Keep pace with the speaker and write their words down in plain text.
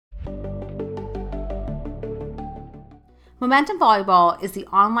Momentum Volleyball is the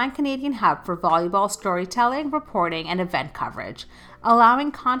online Canadian hub for volleyball storytelling, reporting, and event coverage,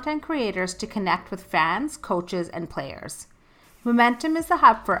 allowing content creators to connect with fans, coaches, and players. Momentum is the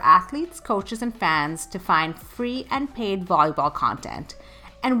hub for athletes, coaches, and fans to find free and paid volleyball content,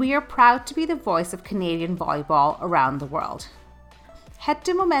 and we are proud to be the voice of Canadian volleyball around the world. Head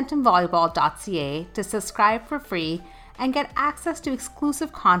to momentumvolleyball.ca to subscribe for free and get access to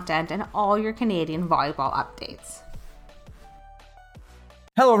exclusive content and all your Canadian volleyball updates.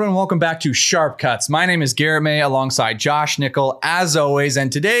 Hello everyone, welcome back to Sharp Cuts. My name is Garrett May alongside Josh Nickel as always, and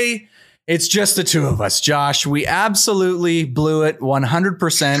today it's just the two of us. Josh, we absolutely blew it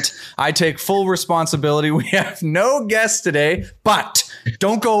 100%. I take full responsibility. We have no guests today, but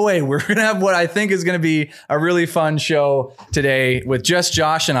don't go away. We're going to have what I think is going to be a really fun show today with just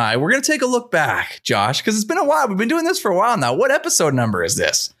Josh and I. We're going to take a look back, Josh, because it's been a while. We've been doing this for a while now. What episode number is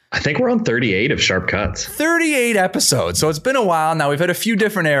this? I think we're on 38 of Sharp Cuts. 38 episodes. So it's been a while now. We've had a few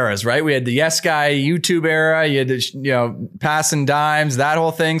different eras, right? We had the Yes Guy YouTube era. You had the, passing dimes, that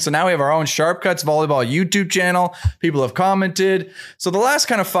whole thing. So now we have our own Sharp Cuts Volleyball YouTube channel. People have commented. So the last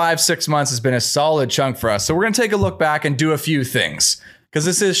kind of 5-6 months has been a solid chunk for us. So we're going to take a look back and do a few things because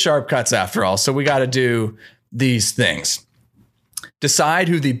this is Sharp Cuts after all. So we got to do these things. Decide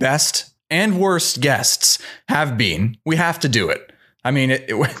who the best and worst guests have been. We have to do it. I mean,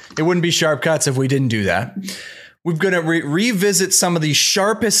 it wouldn't be Sharp Cuts if we didn't do that. We're going to revisit some of the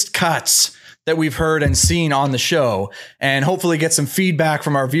sharpest cuts that we've heard and seen on the show and hopefully get some feedback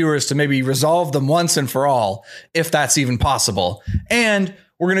from our viewers to maybe resolve them once and for all, if that's even possible. And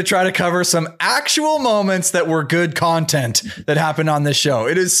we're going to try to cover some actual moments that were good content that happened on this show.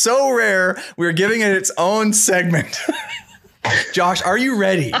 It is so rare. We're giving it its own segment. Josh, are you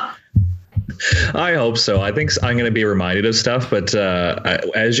ready? I hope so. I think I'm going to be reminded of stuff, but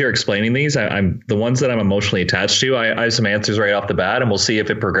as you're explaining these, I'm the ones that I'm emotionally attached to. I have some answers right off the bat, and we'll see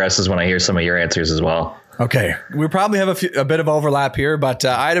if it progresses when I hear some of your answers as well. Okay. We probably have a bit of overlap here, but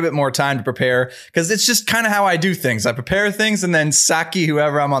I had a bit more time to prepare because it's just kind of how I do things. I prepare things and then Saki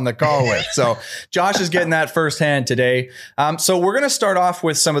whoever I'm on the call with. So Josh is getting that firsthand today. So we're going to start off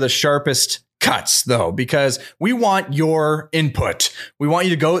with some of the sharpest cuts though, because we want your input. We want you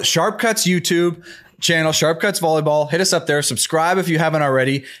to go Sharp Cuts YouTube channel, Sharp Cuts Volleyball, hit us up there, subscribe if you haven't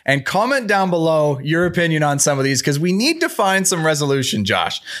already, and comment down below your opinion on some of these because we need to find some resolution,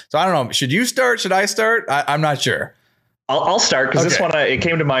 Josh. So I don't know. Should you start? Should I start? I'm not sure. I'll start because this one, it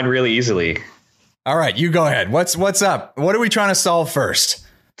came to mind really easily. All right, you go ahead. What's up? What are we trying to solve first?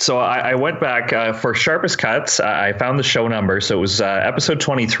 So I went back for Sharpest Cuts. I found the show number. So it was episode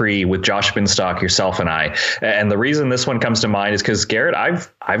 23 with Josh Binstock, yourself, and I. And the reason this one comes to mind is because, Garrett,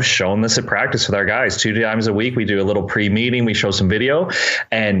 I've shown this at practice with our guys 2 times a week. We do a little pre-meeting. We show some video.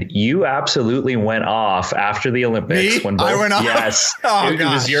 And you absolutely went off after the Olympics. Me? I went off? Yes. It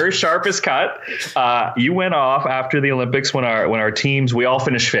was your sharpest cut. You went off after the Olympics when our teams, we all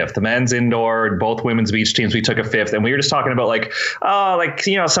finished 5th. The men's indoor, both women's beach teams, we took a 5th. And we were just talking about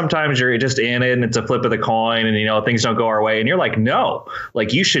sometimes you're just in it and it's a flip of the coin and, things don't go our way. And you're like, no,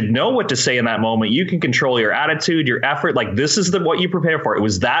 you should know what to say in that moment. You can control your attitude, your effort. This is what you prepare for. It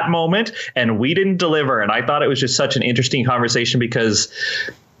was that moment and we didn't deliver. And I thought it was just such an interesting conversation because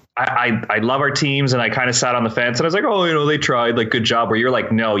I love our teams and I kind of sat on the fence and I was like, oh, they tried, good job. Where you're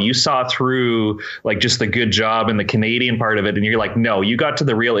like, no, you saw through just the good job and the Canadian part of it. And you're like, no, you got to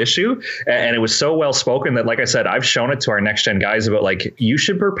the real issue. And it was so well spoken that, like I said, I've shown it to our next gen guys about you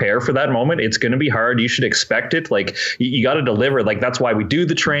should prepare for that moment. It's going to be hard. You should expect it. You got to deliver. That's why we do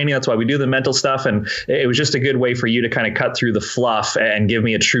the training. That's why we do the mental stuff. And it was just a good way for you to kind of cut through the fluff and give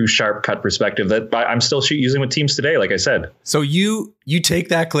me a true sharp cut perspective that I'm still using with teams today. Like I said. So you take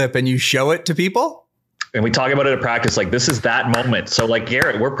that clip and you show it to people? And we talk about it at practice. This is that moment. So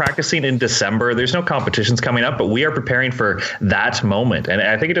Garrett, we're practicing in December. There's no competitions coming up, but we are preparing for that moment. And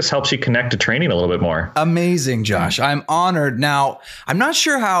I think it just helps you connect to training a little bit more. Amazing, Josh. I'm honored. Now, I'm not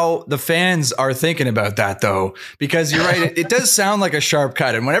sure how the fans are thinking about that, though, because you're right. It does sound like a sharp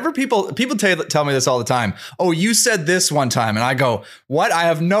cut. And whenever people tell me this all the time, oh, you said this one time. And I go, what? I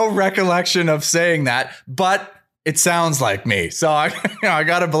have no recollection of saying that, but it sounds like me. So I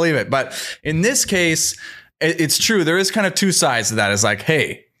got to believe it. But in this case, it's true. There is kind of two sides to that. It's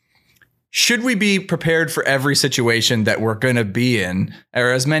hey, should we be prepared for every situation that we're going to be in, or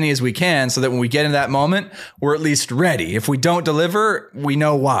as many as we can, so that when we get in that moment, we're at least ready. If we don't deliver, we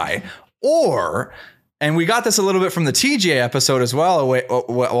know why. And we got this a little bit from the TJ episode as well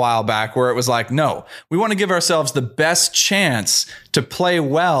a while back, where it was no, we want to give ourselves the best chance to play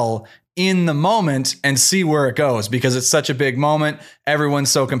well in the moment and see where it goes, because it's such a big moment. Everyone's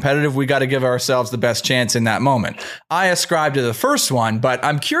so competitive. We got to give ourselves the best chance in that moment. I ascribe to the first one, but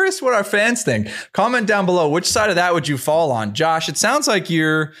I'm curious what our fans think. Comment down below. Which side of that would you fall on? Josh, it sounds like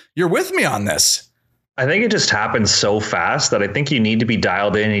you're with me on this. I think it just happens so fast that I think you need to be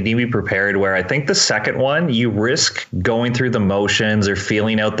dialed in. You need to be prepared, where I think the second one, you risk going through the motions or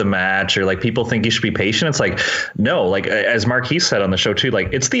feeling out the match, or like people think you should be patient. It's like, no, like as Marquis said on the show too, like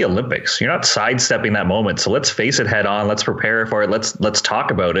it's the Olympics. You're not sidestepping that moment. So let's face it head on. Let's prepare for it. Let's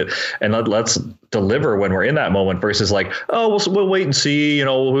talk about it, and let's deliver when we're in that moment, versus like, oh, we'll wait and see, you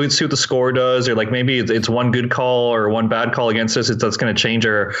know, we'll see what the score does, or like maybe it's one good call or one bad call against us. That's going to change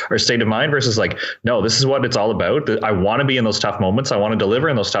our state of mind, versus like, no, this is what it's all about. I want to be in those tough moments. I want to deliver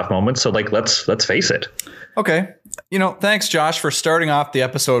in those tough moments. So like, let's face it. Okay. You know, thanks, Josh, for starting off the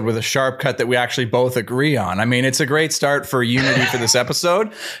episode with a sharp cut that we actually both agree on. I mean, it's a great start for unity for this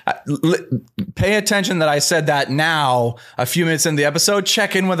episode. Pay attention that I said that now, a few minutes into the episode.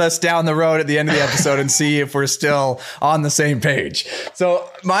 Check in with us down the road at the end of the episode and see if we're still on the same page. So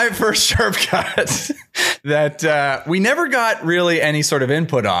my first sharp cut that we never got really any sort of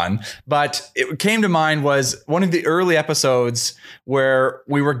input on, but it came to mind, was one of the early episodes where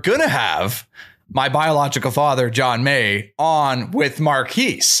we were going to have my biological father, John May, on with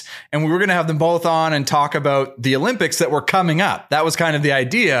Marquis. And we were going to have them both on and talk about the Olympics that were coming up. That was kind of the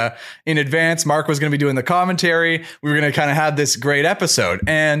idea in advance. Mark was going to be doing the commentary. We were going to kind of have this great episode.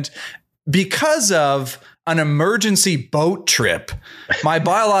 And because of an emergency boat trip, my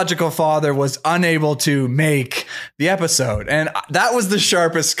biological father was unable to make the episode. And that was the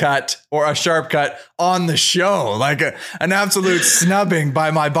sharpest cut, or a sharp cut on the show, like an absolute snubbing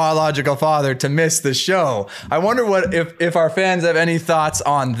by my biological father to miss the show. I wonder what if our fans have any thoughts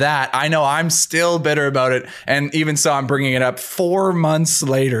on that. I know I'm still bitter about it. And even so, I'm bringing it up 4 months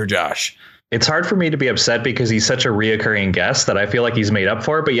later, Josh. It's hard for me to be upset because he's such a reoccurring guest that I feel like he's made up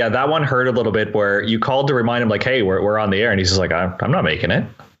for it. But yeah, that one hurt a little bit, where you called to remind him like, hey, we're on the air. And he's just like, I'm not making it.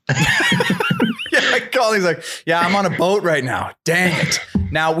 Yeah, I called. He's like, yeah, I'm on a boat right now. Dang it.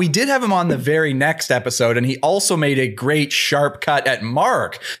 Now, we did have him on the very next episode, and he also made a great sharp cut at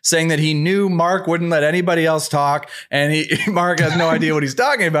Mark, saying that he knew Mark wouldn't let anybody else talk, and Mark has no idea what he's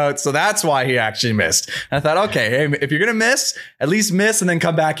talking about, so that's why he actually missed. And I thought, okay, hey, if you're going to miss, at least miss and then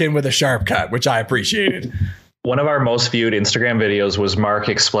come back in with a sharp cut, which I appreciated. One of our most viewed Instagram videos was Mark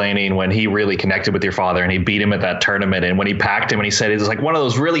explaining when he really connected with your father and he beat him at that tournament. And when he packed him and he said it's like one of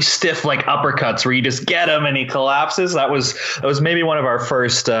those really stiff like uppercuts where you just get him and he collapses. That was maybe one of our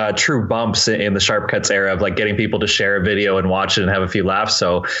first true bumps in the Sharp Cuts era of like getting people to share a video and watch it and have a few laughs.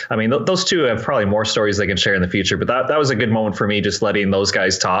 So, I mean, those two have probably more stories they can share in the future. But that was a good moment for me, just letting those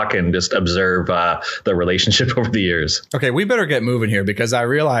guys talk and just observe the relationship over the years. Okay, we better get moving here because I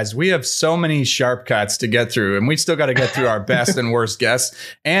realize we have so many sharp cuts to get through, and we still got to get through our best and worst guests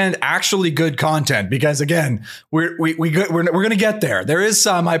and actually good content, because again, we're going to get there. There is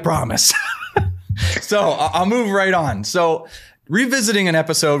some, I promise. So I'll move right on. So revisiting an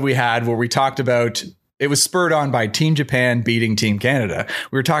episode we had where we talked about, it was spurred on by Team Japan beating Team Canada.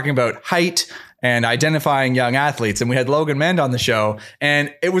 We were talking about height and identifying young athletes, and we had Logan Mend on the show,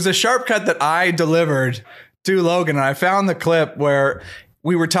 and it was a sharp cut that I delivered to Logan. And I found the clip where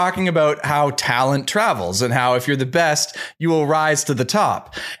we were talking about how talent travels and how if you're the best, you will rise to the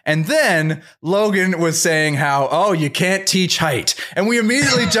top. And then Logan was saying how, oh, you can't teach height. And we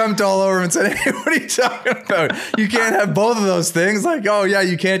immediately jumped all over him and said, hey, what are you talking about? You can't have both of those things. Like, oh, yeah,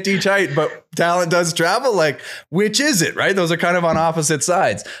 you can't teach height, but talent does travel. Like, which is it, right? Those are kind of on opposite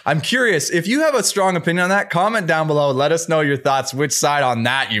sides. I'm curious, if you have a strong opinion on that, comment down below. Let us know your thoughts, which side on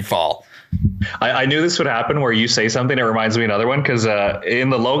that you fall. I knew this would happen where you say something that reminds me of another one, because in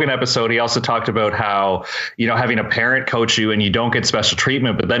the Logan episode, he also talked about how, you know, having a parent coach you and you don't get special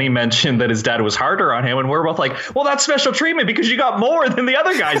treatment. But then he mentioned that his dad was harder on him. And we're both like, well, that's special treatment because you got more than the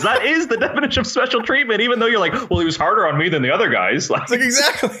other guys. That is the definition of special treatment, even though you're like, well, he was harder on me than the other guys. Like,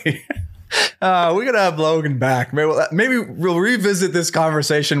 exactly. We're going to have Logan back. Maybe we'll revisit this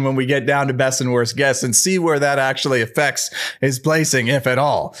conversation when we get down to best and worst guests and see where that actually affects his placing, if at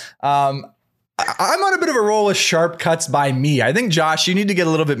all. I'm on a bit of a roll with sharp cuts by me. I think, Josh, you need to get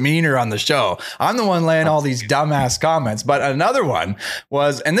a little bit meaner on the show. I'm the one laying all these dumbass comments. But another one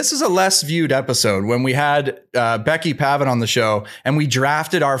was, and this is a less viewed episode, when we had Becky Pavin on the show and we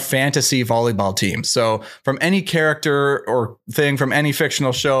drafted our fantasy volleyball team. So from any character or thing from any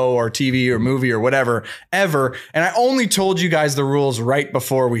fictional show or TV or movie or whatever ever. And I only told you guys the rules right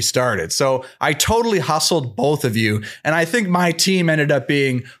before we started. So I totally hustled both of you. And I think my team ended up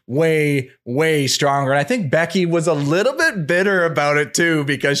being way way stronger. And I think Becky was a little bit bitter about it too,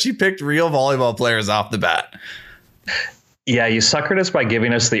 because she picked real volleyball players off the bat. Yeah, you suckered us by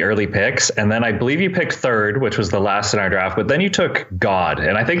giving us the early picks. And then I believe you picked third, which was the last in our draft. But then you took God.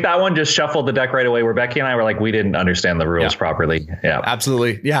 And I think that one just shuffled the deck right away, where Becky and I were like, we didn't understand the rules properly. Yeah,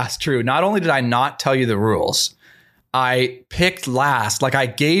 absolutely. Yeah, it's true. Not only did I not tell you the rules, I picked last. Like, I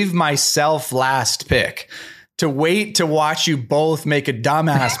gave myself last pick to wait to watch you both make a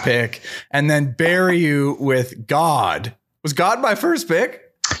dumbass pick and then bury you with God. Was God my first pick?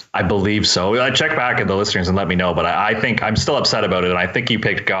 I believe so. I check back at the listeners and let me know, but I think I'm still upset about it. And I think you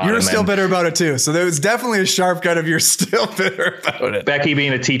picked God. You're still bitter about it too. So there was definitely a sharp cut of you're still bitter about it. Becky,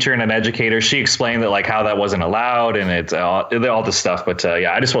 being a teacher and an educator, she explained that like how that wasn't allowed and it's all this stuff. But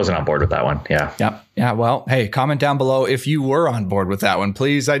yeah, I just wasn't on board with that one. Yeah. Yeah. Well, hey, comment down below if you were on board with that one,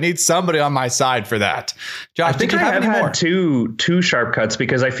 please. I need somebody on my side for that. Josh, I think I have had two sharp cuts,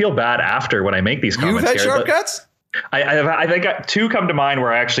 because I feel bad after when I make these comments. You've had sharp cuts? I think two come to mind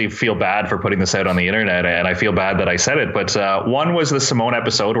where I actually feel bad for putting this out on the internet, and I feel bad that I said it. But one was the Simone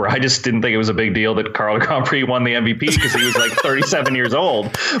episode, where I just didn't think it was a big deal that Carl Grand won the MVP because he was like 37 years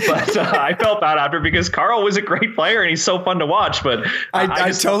old. But I felt bad after, because Carl was a great player and he's so fun to watch. But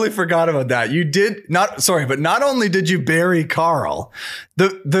I totally forgot about that. You did not. Sorry, but not only did you bury Carl,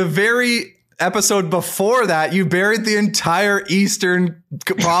 the very episode before that, you buried the entire Eastern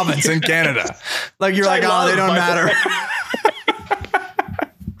province in Canada. Like, you're like, oh, they don't matter.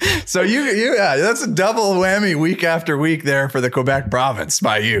 So yeah, that's a double whammy week after week there for the Quebec province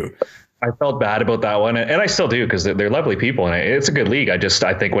by you. I felt bad about that one, and I still do, because they're lovely people and it's a good league. I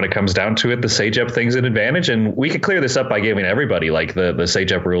think when it comes down to it, the SAGEP thing's an advantage, and we could clear this up by giving everybody like the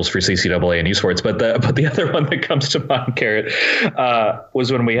SAGEP rules for CCAA and U Sports. But the other one that comes to mind, Garrett,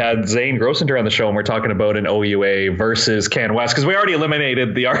 was when we had Zane Grossenter on the show, and we're talking about an OUA versus Can West, because we already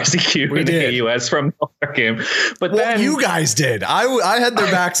eliminated the RCQ and the AUS from the game. But then you guys did. I had their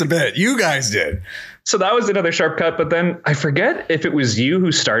backs a bit. You guys did. So that was another sharp cut. But then I forget if it was you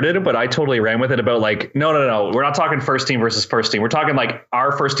who started it, but I totally ran with it about like, no. We're not talking first team versus first team. We're talking like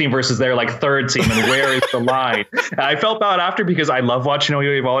our first team versus their like third team. And where is the line? And I felt bad after, because I love watching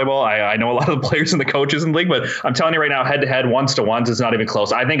OUA volleyball. I know a lot of the players and the coaches in the league, but I'm telling you right now, head to head, 1-to-1s, it's not even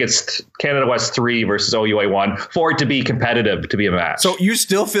close. I think it's Canada West 3 versus OUA 1 for it to be competitive, to be a match. So you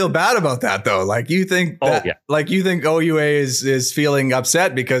still feel bad about that though? Like you think you think OUA is feeling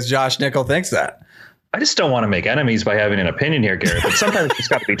upset because Josh Nickel thinks that? I just don't want to make enemies by having an opinion here, Garrett. But sometimes you just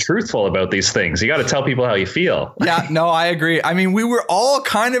got to be truthful about these things. You got to tell people how you feel. Yeah, no, I agree. I mean, we were all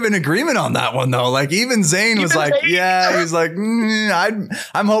kind of in agreement on that one, though. Like even Zane was like, yeah, he's like,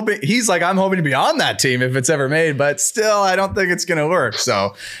 I'm hoping. He's like, I'm hoping to be on that team if it's ever made, but still, I don't think it's going to work.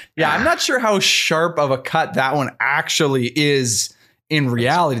 So, yeah, I'm not sure how sharp of a cut that one actually is in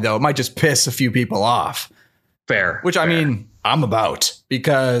reality, though. It might just piss a few people off. Fair. Which I mean, I'm about,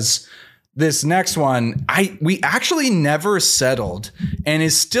 because this next one, we actually never settled, and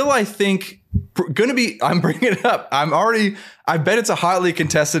is still, I think, going to be, I'm bringing it up. I bet it's a hotly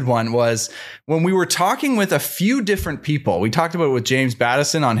contested one, was when we were talking with a few different people. We talked about it with James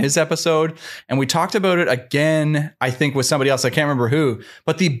Battison on his episode, and we talked about it again, I think, with somebody else. I can't remember who,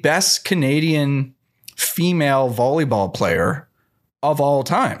 but the best Canadian female volleyball player of all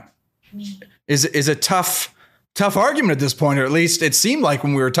time is a tough argument at this point, or at least it seemed like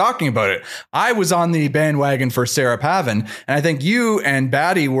when we were talking about it. I was on the bandwagon for Sarah Pavin, and I think you and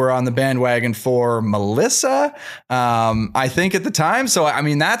Batty were on the bandwagon for Melissa, I think, at the time. So, I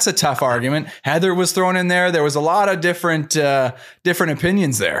mean, that's a tough argument. Heather was thrown in there. There was a lot of different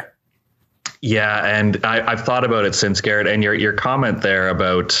opinions there. Yeah, and I've thought about it since, Garrett, and your comment there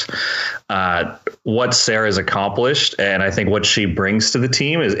about what Sarah's accomplished, and I think what she brings to the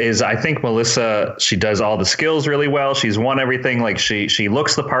team is I think Melissa, she does all the skills really well. She's won everything. Like she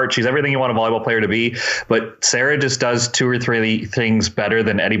looks the part. She's everything you want a volleyball player to be. But Sarah just does 2 or 3 things better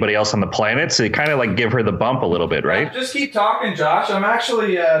than anybody else on the planet. So you kind of like give her the bump a little bit, right? Just keep talking, Josh. I'm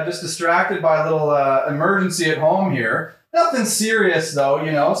actually just distracted by a little emergency at home here. Nothing serious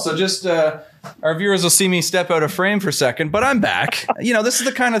though, so just our viewers will see me step out of frame for a second, but I'm back. This is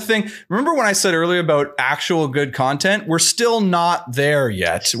the kind of thing. Remember when I said earlier about actual good content? We're still not there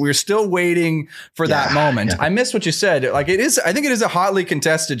yet. We're still waiting for that moment. Yeah. I missed what you said. Like I think it is a hotly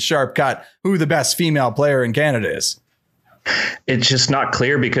contested sharp cut who the best female player in Canada is. It's just not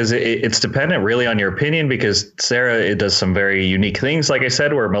clear because it's dependent really on your opinion, because Sarah, it does some very unique things, like I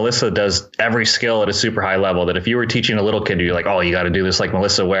said, where Melissa does every skill at a super high level that if you were teaching a little kid, you're like, oh, you got to do this like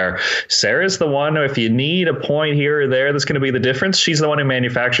Melissa, where Sarah's the one, if you need a point here or there, that's going to be the difference. She's the one who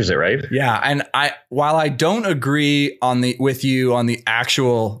manufactures it, right? Yeah. And while I don't agree with you on the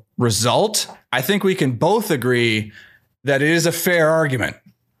actual result, I think we can both agree that it is a fair argument.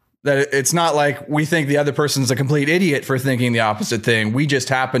 That it's not like we think the other person's a complete idiot for thinking the opposite thing. We just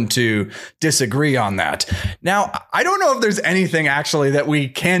happen to disagree on that. Now, I don't know if there's anything actually that we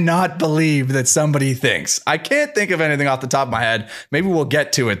cannot believe that somebody thinks. I can't think of anything off the top of my head. Maybe we'll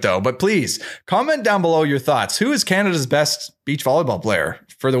get to it though. But please comment down below your thoughts. Who is Canada's best beach volleyball player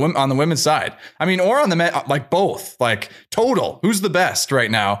for on the women's side? I mean, or on the men, like both, like total. Who's the best right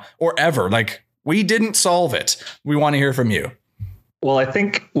now or ever? Like, we didn't solve it. We want to hear from you. Well, I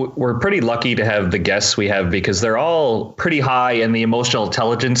think we're pretty lucky to have the guests we have because they're all pretty high in the emotional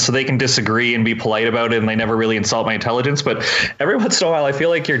intelligence, so they can disagree and be polite about it, and they never really insult my intelligence. But every once in a while, I feel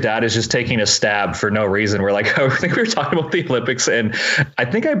like your dad is just taking a stab for no reason. We're like, I think we were talking about the Olympics, and I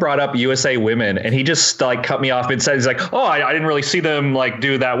think I brought up USA women, and he just like cut me off and said, he's like, oh, I didn't really see them like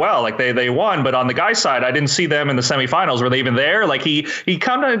do that well. Like they won, but on the guys' side, I didn't see them in the semifinals. Were they even there? Like he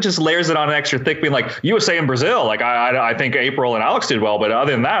kind of just layers it on an extra thick, being like USA and Brazil. Like I think April and Alex did well, but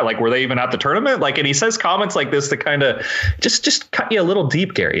other than that, like, were they even at the tournament? Like, and he says comments like this to kind of just cut you a little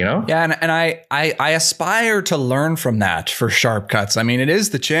deep, Gary, you know? Yeah. And I aspire to learn from that for sharp cuts. I mean, it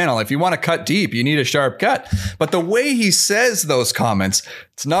is the channel. If you want to cut deep, you need a sharp cut. But the way he says those comments,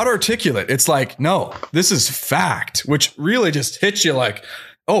 it's not articulate. It's like, no, this is fact, which really just hits you like,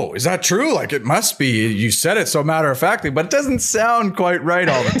 oh, is that true? Like, it must be. You said it so matter of factly, but it doesn't sound quite right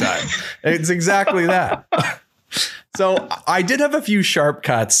all the time. It's exactly that. So I did have a few sharp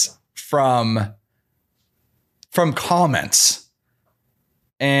cuts from comments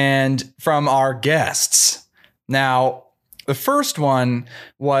and from our guests. Now, the first one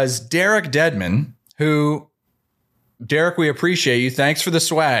was Derek Dedman, who, Derek, we appreciate you. Thanks for the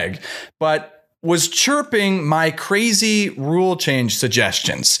swag, but was chirping my crazy rule change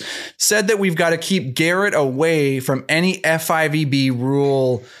suggestions. Said that we've got to keep Garrett away from any FIVB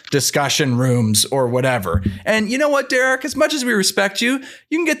rule discussion rooms or whatever. And you know what, Derek? As much as we respect you,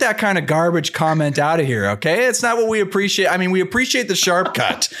 you can get that kind of garbage comment out of here, okay? It's not what we appreciate. I mean, we appreciate the sharp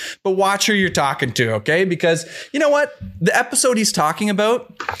cut, but watch who you're talking to, okay? Because you know what? The episode he's talking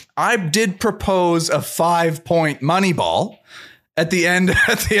about, I did propose a 5-point money ball at the end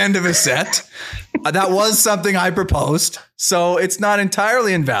of a set. That was something I proposed. So it's not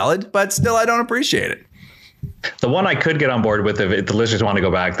entirely invalid, but still I don't appreciate it. The one I could get on board with, if the listeners want to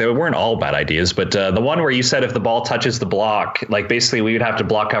go back, they weren't all bad ideas, but the one where you said if the ball touches the block, like basically we would have to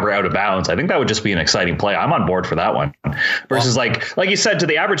block cover out of bounds. I think that would just be an exciting play. I'm on board for that one. Versus like you said, to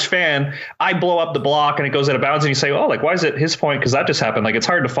the average fan, I blow up the block and it goes out of bounds and you say, oh, like, why is it his point? Because that just happened. Like, it's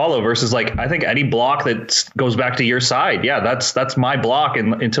hard to follow. Versus like, I think any block that goes back to your side, yeah, that's my block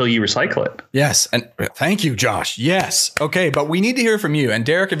until you recycle it. Yes. And thank you, Josh. Yes. Okay. But we need to hear from you. And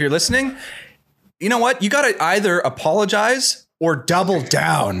Derek, if you're listening, you know what? You got to either apologize or double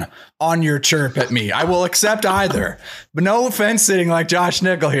down on your chirp at me. I will accept either. But no offense sitting like Josh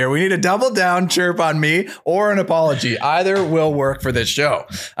Nickel here. We need a double down chirp on me or an apology. Either will work for this show.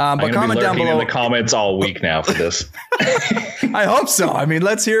 But comment down below in the comments all week now for this. I hope so. I mean,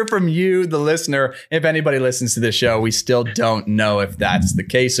 let's hear from you, the listener. If anybody listens to this show, we still don't know if that's the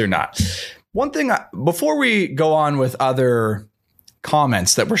case or not. One thing, before we go on with other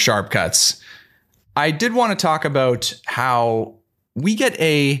comments that were sharp cuts, I did want to talk about how we get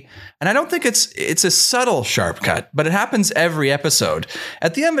and I don't think it's a subtle sharp cut, but it happens every episode.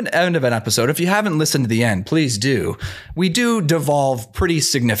 At the end of an episode, if you haven't listened to the end, please do. We do devolve pretty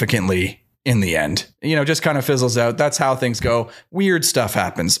significantly in the end. You know, just kind of fizzles out. That's how things go. Weird stuff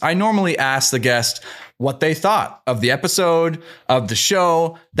happens. I normally ask the guest what they thought of the episode, of the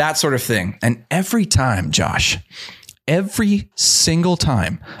show, that sort of thing. And every time, Josh, every single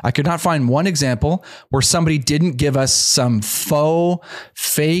time, I could not find one example where somebody didn't give us some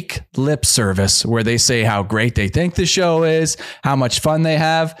fake lip service where they say how great they think the show is, how much fun they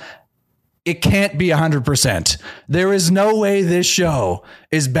have. It can't be 100%. There is no way this show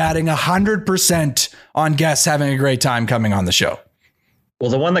is batting 100% on guests having a great time coming on the show. Well,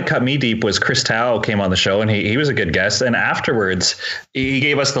 the one that cut me deep was Chris Tao came on the show, and he was a good guest. And afterwards, he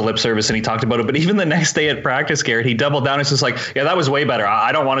gave us the lip service and he talked about it. But even the next day at practice, Garrett, he doubled down. It's just like, yeah, that was way better.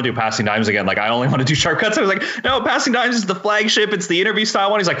 I don't want to do passing dimes again. Like, I only want to do sharp cuts. I was like, no, passing dimes is the flagship. It's the interview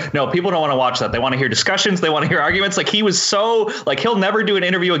style one. He's like, no, people don't want to watch that. They want to hear discussions. They want to hear arguments. Like, he was so like, he'll never do an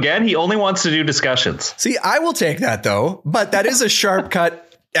interview again. He only wants to do discussions. See, I will take that though, but that is a sharp cut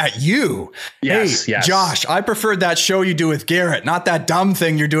at you. Yes, hey, yes. Josh, I preferred that show you do with Garrett, not that dumb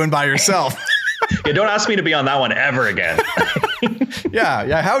thing you're doing by yourself. Yeah, don't ask me to be on that one ever again.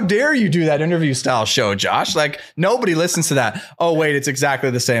 Yeah. How dare you do that interview style show, Josh? Like, nobody listens to that. Oh, wait, it's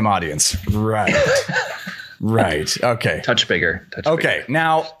exactly the same audience. Right. Right. Okay. Touch bigger. Okay.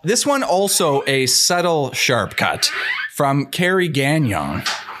 Now, this one also a subtle sharp cut from Carrie Gagnon,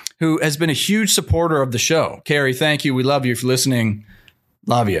 who has been a huge supporter of the show. Carrie, thank you. We love you for listening.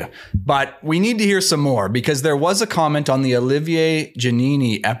 Love you. But we need to hear some more because there was a comment on the Olivier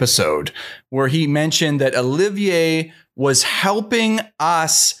Giannini episode where he mentioned that Olivier was helping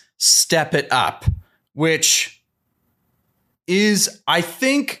us step it up, which is, I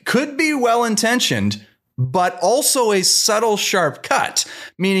think, could be well-intentioned, but also a subtle sharp cut,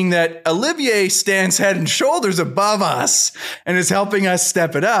 meaning that Olivier stands head and shoulders above us and is helping us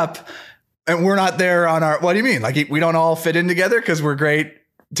step it up. And we're not there on our, what do you mean? Like, we don't all fit in together because we're great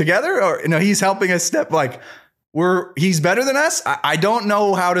together? Or, he's helping us step, like, he's better than us? I don't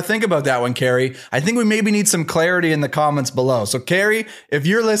know how to think about that one, Carrie. I think we maybe need some clarity in the comments below. So, Carrie, if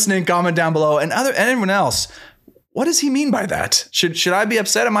you're listening, comment down below. And anyone else, what does he mean by that? Should I be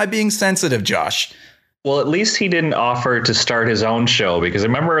upset? Am I being sensitive, Josh? Well, at least he didn't offer to start his own show, because I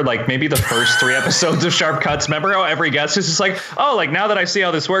remember like maybe the first 3 episodes of Sharp Cuts. Remember how every guest is just like, oh, like now that I see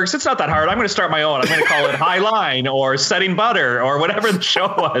how this works, it's not that hard. I'm going to start my own. I'm going to call it High Line or Setting Butter or whatever the show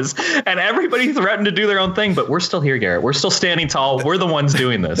was. And everybody threatened to do their own thing. But we're still here, Garrett. We're still standing tall. We're the ones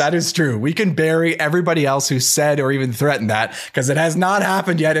doing this. That is true. We can bury everybody else who said or even threatened that because it has not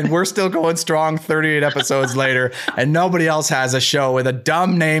happened yet. And we're still going strong 38 episodes later. And nobody else has a show with a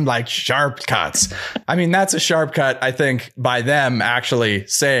dumb name like Sharp Cuts. I mean, that's a sharp cut, I think, by them actually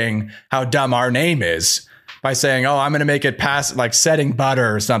saying how dumb our name is by saying, oh, I'm going to make it pass like Setting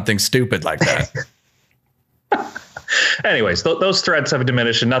Butter or something stupid like that. Anyways, those threats have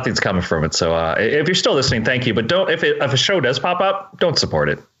diminished and nothing's coming from it. So if you're still listening, thank you. But don't if a show does pop up, don't support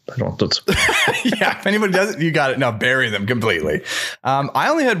it. Don't support it. Yeah, if anybody does it, you got it. No, bury them completely. I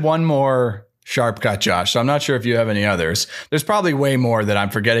only had one more sharp cut, Josh, so I'm not sure if you have any others. There's probably way more that I'm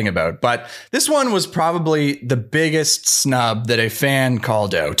forgetting about, but this one was probably the biggest snub that a fan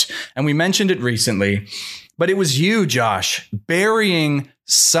called out. And we mentioned it recently, but it was you, Josh, burying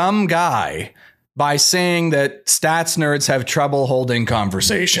some guy by saying that stats nerds have trouble holding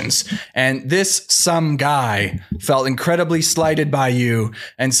conversations. And this some guy felt incredibly slighted by you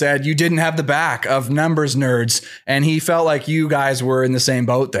and said you didn't have the back of numbers nerds. And he felt like you guys were in the same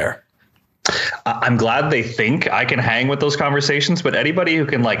boat there. I'm glad they think I can hang with those conversations, but anybody who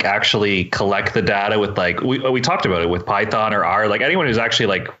can like actually collect the data with like we talked about it with Python or R, like anyone who's actually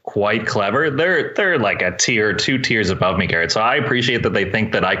like quite clever, they're like a tier, 2 tiers above me, Garrett. So I appreciate that they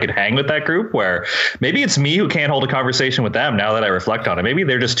think that I could hang with that group, where maybe it's me who can't hold a conversation with them now that I reflect on it. Maybe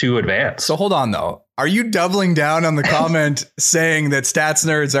they're just too advanced. So hold on though. Are you doubling down on the comment saying that stats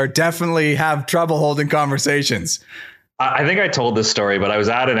nerds are definitely have trouble holding conversations? I think I told this story, but I was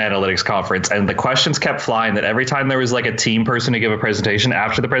at an analytics conference and the questions kept flying that every time there was like a team person to give a presentation,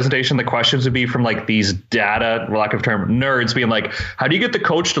 after the presentation, the questions would be from like these data, for lack of term, nerds being like, how do you get the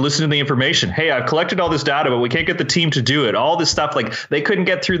coach to listen to the information? Hey, I've collected all this data, but we can't get the team to do it. All this stuff, like they couldn't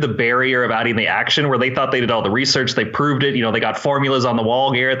get through the barrier of adding the action where they thought they did all the research. They proved it. You know, they got formulas on the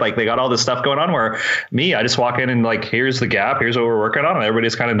wall, Garrett, like they got all this stuff going on, where me, I just walk in and like, here's the gap. Here's what we're working on. And everybody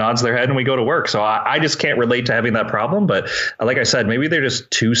just kind of nods their head and we go to work. So I just can't relate to having that problem. But like I said, maybe they're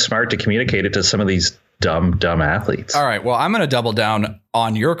just too smart to communicate it to some of these dumb athletes. All right. Well, I'm going to double down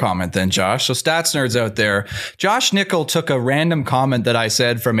on your comment then, Josh. So stats nerds out there, Josh Nickel took a random comment that I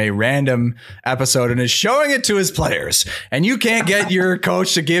said from a random episode and is showing it to his players. And you can't get your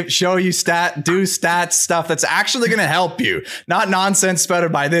coach to show you stats stuff that's actually going to help you, not nonsense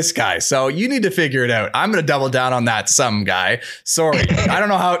spouted by this guy. So you need to figure it out. I'm going to double down on that some guy. Sorry. I don't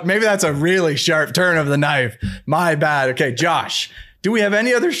know how, maybe that's a really sharp turn of the knife. My bad. Okay, Josh. Do we have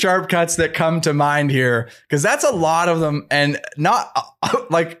any other sharp cuts that come to mind here? Because that's a lot of them, and not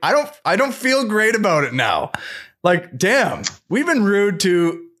like I don't feel great about it now. Like, damn, we've been rude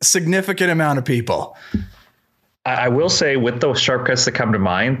to a significant amount of people. I will say with those sharp cuts that come to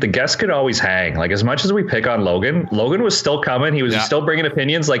mind, the guests could always hang. Like as much as we pick on Logan was still coming. He was still bringing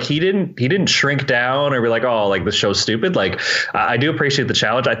opinions. Like he didn't shrink down or be like, oh, like the show's stupid. Like I do appreciate the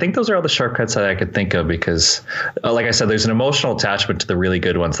challenge. I think those are all the sharp cuts that I could think of because like I said, there's an emotional attachment to the really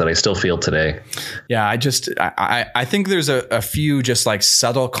good ones that I still feel today. Yeah. I think there's a few just like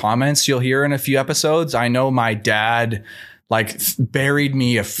subtle comments you'll hear in a few episodes. I know my dad like buried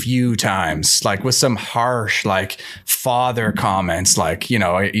me a few times, like with some harsh, like father comments, like, you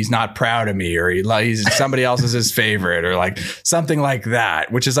know, he's not proud of me or he's somebody else is his favorite or like something like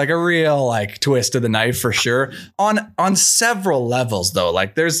that, which is like a real like twist of the knife for sure on several levels though.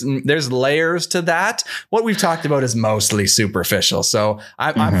 Like there's layers to that. What we've talked about is mostly superficial. So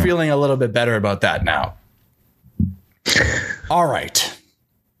I'm feeling a little bit better about that now. All right.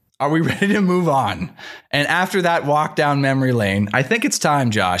 Are we ready to move on? And after that walk down memory lane, I think it's time,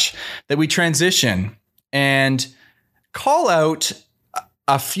 Josh, that we transition and call out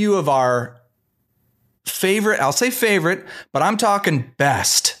a few of our favorite, I'll say favorite, but I'm talking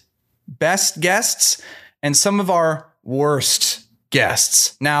best guests and some of our worst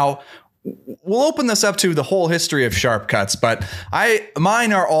guests. Now, we'll open this up to the whole history of Sharp Cuts, but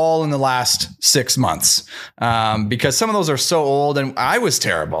mine are all in the last 6 months because some of those are so old and I was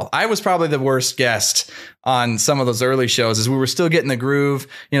terrible. I was probably the worst guest on some of those early shows as we were still getting the groove.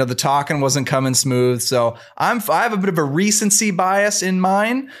 You know, the talking wasn't coming smooth. So I have a bit of a recency bias in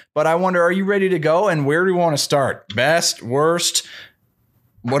mine, but I wonder, are you ready to go? And where do we want to start? Best, worst?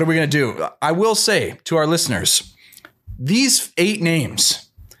 What are we going to do? I will say to our listeners, these 8 names,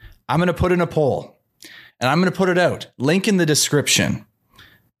 I'm going to put in a poll and I'm going to put it out. Link in the description.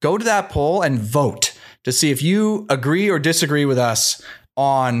 Go to that poll and vote to see if you agree or disagree with us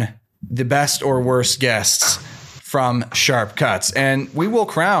on the best or worst guests from Sharp Cuts. And we will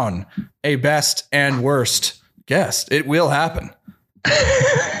crown a best and worst guest. It will happen.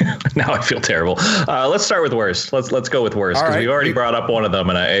 Now I feel terrible. Let's start with worst. Let's go with worst because we already brought up one of them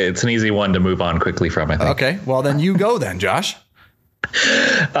and it's an easy one to move on quickly from, I think. Okay. Well, then you go then, Josh.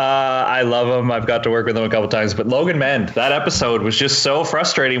 I love him. I've got to work with him a couple times, but Logan Mend, that episode was just so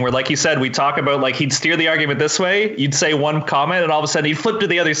frustrating where, like you said, we talk about like he'd steer the argument this way. You'd say one comment and all of a sudden he'd flip to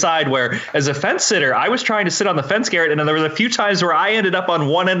the other side where as a fence sitter, I was trying to sit on the fence, Garrett. And then there was a few times where I ended up on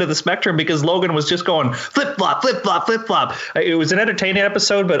one end of the spectrum because Logan was just going flip, flop, flip, flop, flip, flop. It was an entertaining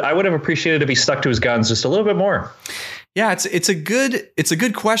episode, but I would have appreciated if he stuck to his guns just a little bit more. Yeah, it's a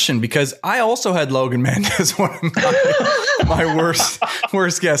good question because I also had Logan Mend as one of my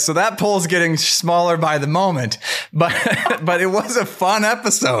worst guests. So that poll's getting smaller by the moment, but it was a fun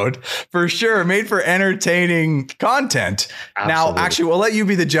episode for sure, made for entertaining content. Absolutely. Now, actually, we'll let you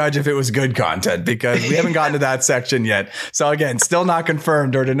be the judge if it was good content because we haven't gotten to that section yet. So again, still not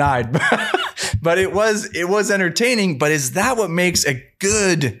confirmed or denied, but it was entertaining. But is that what makes a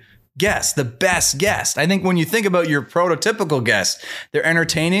good guest, the best guest? I think when you think about your prototypical guest, they're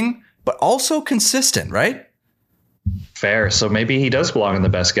entertaining, but also consistent, right? Fair. So maybe he does belong in the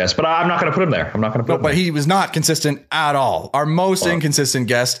best guest, but I'm not going to put him there. But he was not consistent at all. Our most inconsistent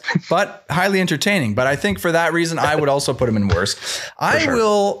guest, but highly entertaining. But I think for that reason, I would also put him in worst. I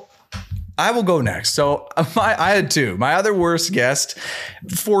will go next. So I had 2. My other worst guest,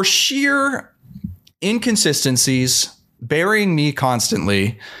 for sheer inconsistencies, burying me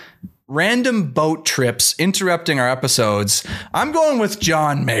constantly, random boat trips interrupting our episodes, I'm going with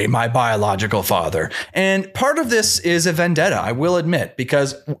John May, my biological father. And part of this is a vendetta, I will admit,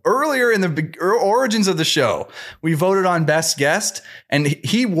 because earlier in the origins of the show, we voted on best guest and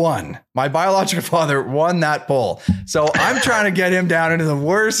he won. My biological father won that poll. So I'm trying to get him down into the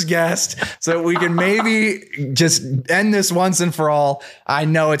worst guest so that we can maybe just end this once and for all. I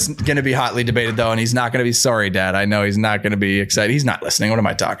know it's going to be hotly debated though, and he's not going to be sorry, Dad. I know he's not going to be excited. He's not listening. What am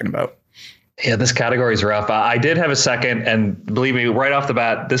I talking about? Yeah, this category is rough. I did have a second, and believe me, right off the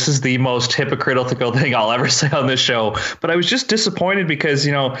bat, this is the most hypocritical thing I'll ever say on this show. But I was just disappointed because,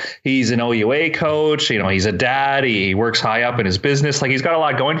 you know, he's an OUA coach, you know, he's a dad, he works high up in his business. Like he's got a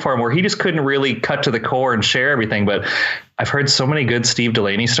lot going for him where he just couldn't really cut to the core and share everything. But I've heard so many good Steve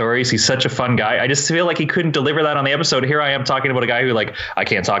Delaney stories. He's such a fun guy. I just feel like he couldn't deliver that on the episode. Here I am talking about a guy who, like, I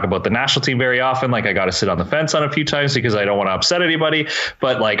can't talk about the national team very often. Like, I got to sit on the fence on a few times because I don't want to upset anybody.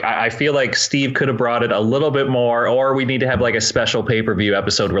 But like, I feel like Steve could have brought it a little bit more, or we need to have like a special pay-per-view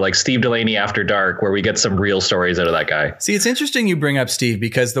episode where like Steve Delaney After Dark, where we get some real stories out of that guy. See, it's interesting you bring up Steve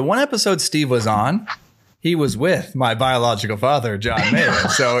because the one episode Steve was on, he was with my biological father, John May.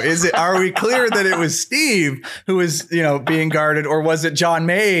 So are we clear that it was Steve who was, you know, being guarded, or was it John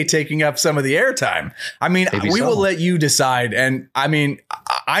May taking up some of the airtime? I mean, we will let you decide. And I mean,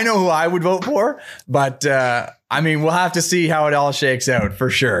 I know who I would vote for, but I mean, we'll have to see how it all shakes out for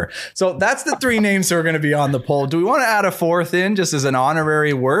sure. So that's the 3 names who are going to be on the poll. Do we want to add a 4th in just as an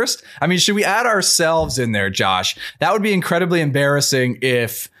honorary worst? I mean, should we add ourselves in there, Josh? That would be incredibly embarrassing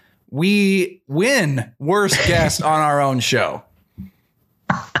if we win worst guest on our own show.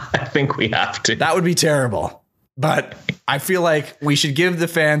 I think we have to. That would be terrible. But I feel like we should give the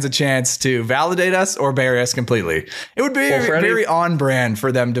fans a chance to validate us or bury us completely. It would be very on brand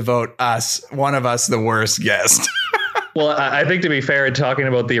for them to vote one of us, the worst guest. Well, I think to be fair, talking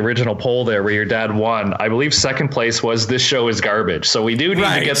about the original poll there where your dad won, I believe second place was "This show is garbage." So we do need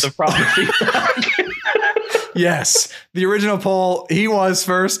to get the proper feedback. Yes, the original poll, he was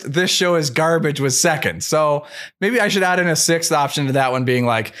first. "This show is garbage" was second. So maybe I should add in a 6th option to that one, being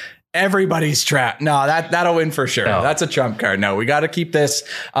like, everybody's trapped. No, that'll win for sure. No. That's a trump card. No, we got to keep this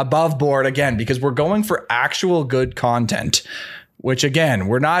above board again, because we're going for actual good content, which again,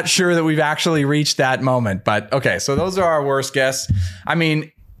 we're not sure that we've actually reached that moment. But okay, so those are our worst guests. I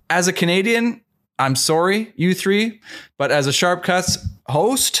mean, as a Canadian, I'm sorry, you 3, but as a Sharp Cuts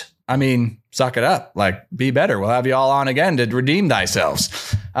host, I mean, suck it up. Like, be better. We'll have you all on again to redeem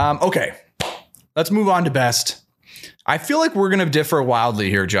thyselves. Okay, let's move on to best. I feel like we're going to differ wildly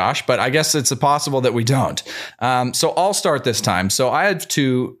here, Josh, but I guess it's possible that we don't. So I'll start this time. So I had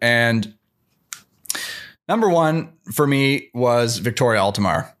 2, and number 1 for me was Victoria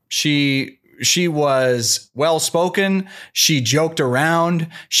Altamar. She was well-spoken. She joked around.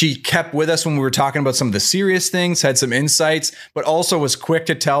 She kept with us when we were talking about some of the serious things, had some insights, but also was quick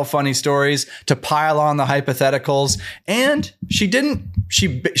to tell funny stories, to pile on the hypotheticals. And she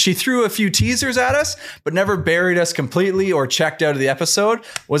threw a few teasers at us, but never buried us completely or checked out of the episode.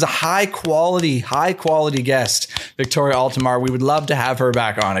 Was a high quality guest, Victoria Altamar. We would love to have her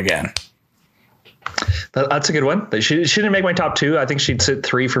back on again. That's a good one. She didn't make my top 2. I think she'd sit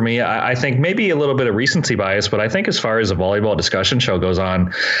 3 for me. I think maybe a little bit of recency bias, but I think as far as a volleyball discussion show goes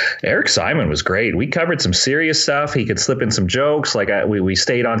on, Eric Simon was great. We covered some serious stuff. He could slip in some jokes. Like we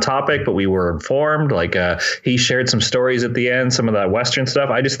stayed on topic, but we were informed. Like he shared some stories at the end, some of that Western stuff.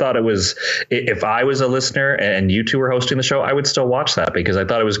 I just thought it was, if I was a listener and you 2 were hosting the show, I would still watch that because I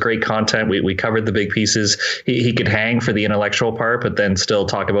thought it was great content. We covered the big pieces. He could hang for the intellectual part, but then still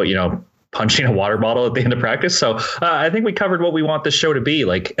talk about, punching a water bottle at the end of practice. So I think we covered what we want this show to be,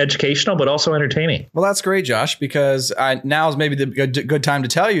 like educational, but also entertaining. Well, that's great, Josh, because now is maybe the good time to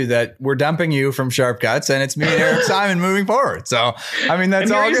tell you that we're dumping you from Sharp Cuts and it's me and Eric Simon moving forward. So, I mean,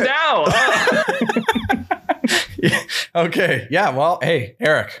 that's all good. Now. Yeah. Okay. Yeah. Well, hey,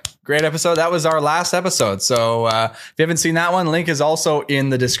 Eric, great episode. That was our last episode. So if you haven't seen that one, link is also in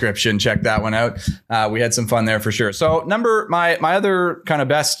the description. Check that one out. We had some fun there for sure. So my other kind of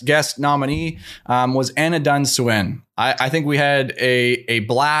best guest nominee was Anna Dunn Suen. I think we had a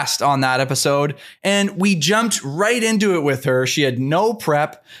blast on that episode, and we jumped right into it with her. She had no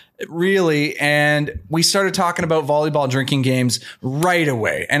prep, really, and we started talking about volleyball drinking games right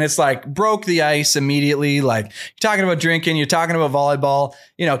away, and it's like broke the ice immediately. Like, you're talking about drinking, you're talking about volleyball,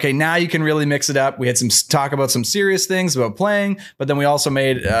 okay, now you can really mix it up. We had some talk about some serious things about playing, but then we also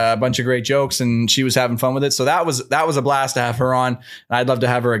made a bunch of great jokes, and she was having fun with it. So that was a blast to have her on, and I'd love to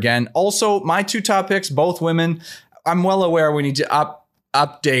have her again. Also, my 2 top picks, both women. I'm well aware we need to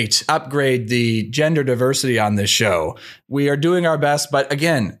upgrade the gender diversity on this show. We are doing our best, but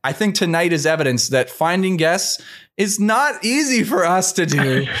again, I think tonight is evidence that finding guests is not easy for us to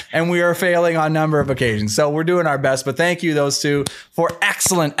do, and we are failing on a number of occasions. So we're doing our best, but thank you, those 2, for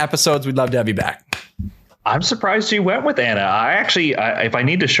excellent episodes. We'd love to have you back. I'm surprised you went with Anna. I actually, if I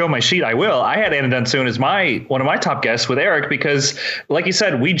need to show my sheet, I will. I had Anna Dunn Suen as one of my top guests with Eric because, like you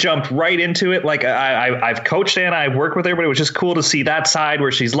said, we jumped right into it. Like I've coached Anna, I've worked with her, but it was just cool to see that side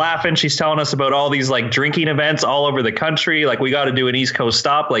where she's laughing. She's telling us about all these like drinking events all over the country. Like, we got to do an East Coast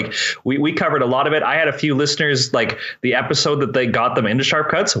stop. Like we covered a lot of it. I had a few listeners, like the episode that they got them into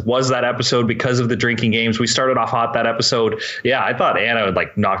Sharp Cuts was that episode because of the drinking games. We started off hot that episode. Yeah, I thought Anna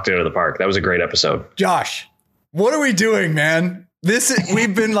like knocked it out of the park. That was a great episode. Josh, what are we doing, man?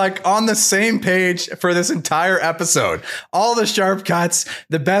 We've been like on the same page for this entire episode. All the Sharp Cuts,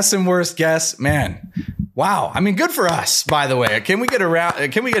 the best and worst guests, man. Wow. I mean, good for us, by the way. Can we get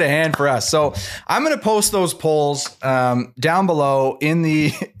a hand for us? So I'm going to post those polls down below in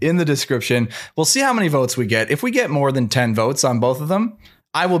the description. We'll see how many votes we get. If we get more than 10 votes on both of them,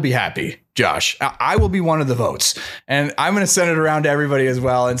 I will be happy, Josh. I will be one of the votes, and I'm going to send it around to everybody as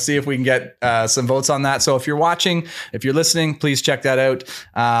well and see if we can get some votes on that. So if you're watching, if you're listening, please check that out.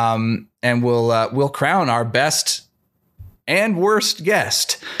 And we'll crown our best and worst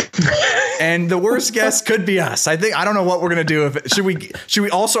guest. And the worst guest could be us. I don't know what we're going to do. Should we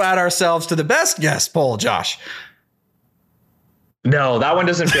also add ourselves to the best guest poll, Josh? No, that one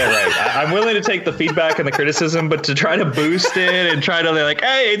doesn't feel right. I'm willing to take the feedback and the criticism, but to try to boost it and try to like,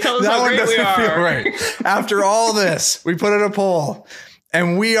 hey, tell us how great we are. Feel right. After all this, we put in a poll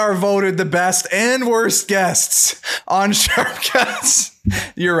and we are voted the best and worst guests on Sharp Cuts.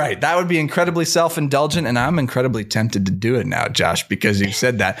 You're right. That would be incredibly self-indulgent, and I'm incredibly tempted to do it now, Josh, because you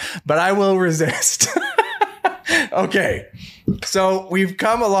said that, but I will resist. Okay. So we've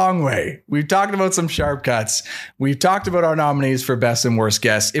come a long way. We've talked about some Sharp Cuts. We've talked about our nominees for best and worst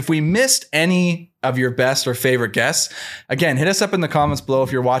guests. If we missed any of your best or favorite guests, again, hit us up in the comments below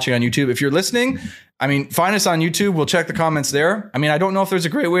if you're watching on YouTube. If you're listening, find us on YouTube. We'll check the comments there. I don't know if there's a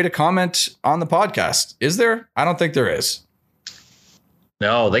great way to comment on the podcast. Is there? I don't think there is.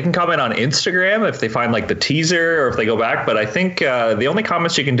 No, they can comment on Instagram if they find like the teaser or if they go back. But I think the only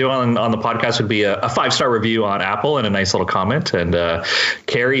comments you can do on the podcast would be a 5-star review on Apple and a nice little comment. And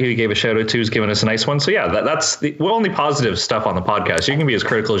Carrie, who you gave a shout out to, has given us a nice one. So yeah, that's the only positive stuff on the podcast. You can be as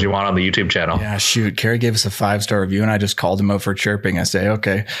critical as you want on the YouTube channel. Yeah, shoot. Carrie gave us a 5-star review and I just called him out for chirping. I say,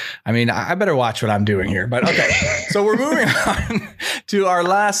 okay. I better watch what I'm doing here. But okay. So we're moving on to our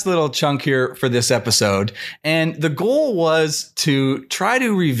last little chunk here for this episode. And the goal was to try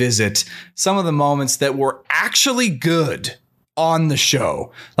to revisit some of the moments that were actually good on the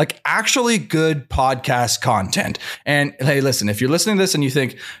show, like actually good podcast content. And hey, listen, if you're listening to this and you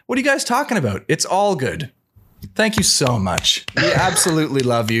think, what are you guys talking about? It's all good. Thank you so much. We absolutely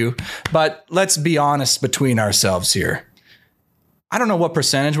love you. But let's be honest between ourselves here. I don't know what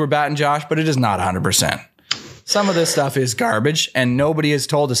percentage we're batting, Josh, but it is not 100%. Some of this stuff is garbage and nobody has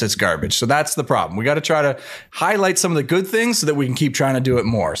told us it's garbage. So that's the problem. We got to try to highlight some of the good things so that we can keep trying to do it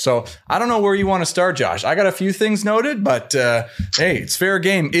more. So I don't know where you want to start, Josh. I got a few things noted, but hey, it's fair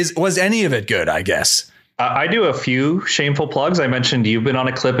game. Was any of it good, I guess? I do a few shameful plugs. I mentioned you've been on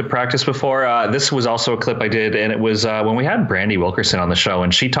a clip at practice before. This was also a clip I did, and it was when we had Brandy Wilkerson on the show,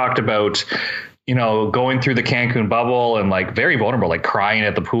 and she talked about going through the Cancun bubble and like very vulnerable, like crying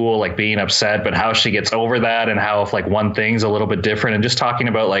at the pool, like being upset, but how she gets over that and how if like one thing's a little bit different and just talking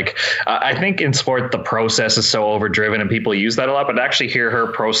about like, I think in sport, the process is so overdriven and people use that a lot, but to actually hear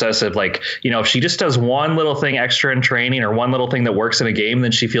her process of like, if she just does one little thing extra in training or one little thing that works in a game,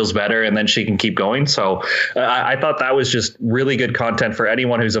 then she feels better and then she can keep going. So I thought that was just really good content for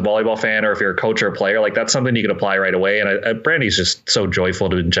anyone who's a volleyball fan, or if you're a coach or a player, like that's something you can apply right away. And Brandy's just so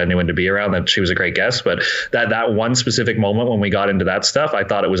joyful and genuine to be around that she was a great guest, but that one specific moment when we got into that stuff, I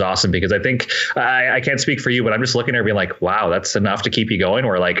thought it was awesome because I think I can't speak for you, but I'm just looking at her being like, wow, that's enough to keep you going.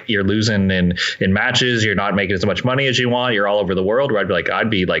 Or like you're losing in matches, you're not making as much money as you want, you're all over the world. Where I'd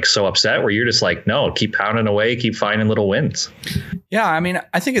be like so upset. Where you're just like, no, keep pounding away, keep finding little wins. Yeah,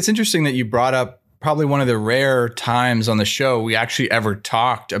 I think it's interesting that you brought up probably one of the rare times on the show we actually ever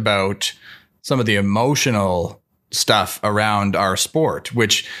talked about some of the emotional stuff around our sport,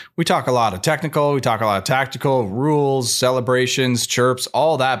 which we talk a lot of technical, we talk a lot of tactical, rules, celebrations, chirps,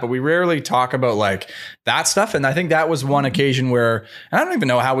 all that, but we rarely talk about like that stuff. And I think that was one occasion where, and I don't even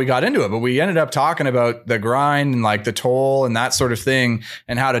know how we got into it, but we ended up talking about the grind and like the toll and that sort of thing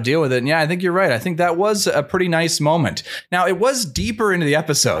and how to deal with it. And yeah, I think you're right. I think that was a pretty nice moment. Now it was deeper into the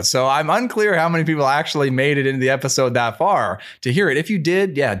episode, so I'm unclear how many people actually made it into the episode that far to hear it. If you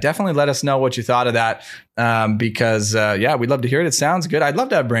did, yeah, definitely let us know what you thought of that. Because we'd love to hear it. It sounds good. I'd love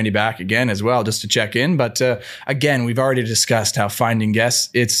to have Brandy back again as well, just to check in. But again, we've already discussed how finding guests,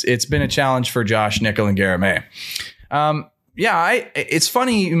 it's been a challenge for Josh, Nickel, and Garrett May. It's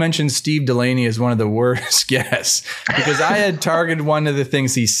funny you mentioned Steve Delaney as one of the worst guests, because I had targeted one of the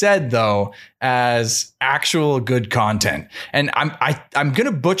things he said though as actual good content. And I'm going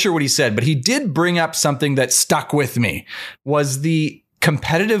to butcher what he said, but he did bring up something that stuck with me, was the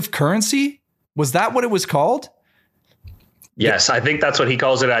competitive currency. Was that what it was called? Yes, I think that's what he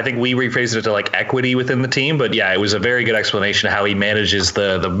calls it. I think we rephrased it to like equity within the team. But yeah, it was a very good explanation of how he manages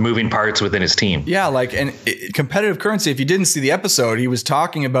the moving parts within his team. Yeah, competitive currency. If you didn't see the episode, he was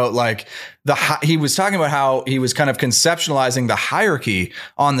talking about like he was talking about how he was kind of conceptualizing the hierarchy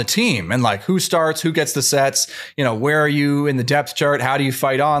on the team and like who starts, who gets the sets, where are you in the depth chart? How do you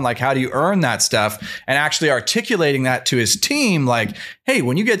fight on? Like, how do you earn that stuff? And actually articulating that to his team, like, hey,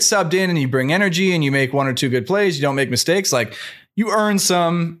 when you get subbed in and you bring energy and you make one or two good plays, you don't make mistakes, like you earn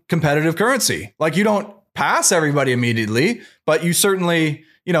some competitive currency. Like you don't pass everybody immediately, but you certainly,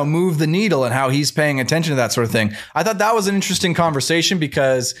 move the needle and how he's paying attention to that sort of thing. I thought that was an interesting conversation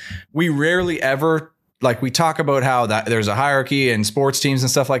because we rarely ever like we talk about how that there's a hierarchy in sports teams and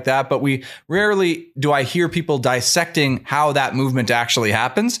stuff like that, but we rarely do I hear people dissecting how that movement actually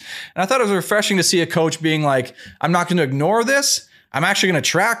happens. And I thought it was refreshing to see a coach being like, I'm not going to ignore this. I'm actually going to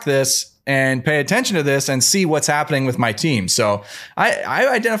track this and pay attention to this and see what's happening with my team. So I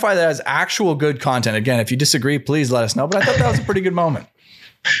identify that as actual good content. Again, if you disagree, please let us know. But I thought that was a pretty good moment.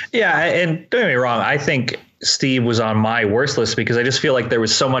 Yeah, and don't get me wrong, I think Steve was on my worst list because I just feel like there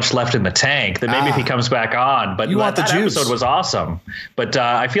was so much left in the tank that maybe if he comes back on. But that episode was awesome. But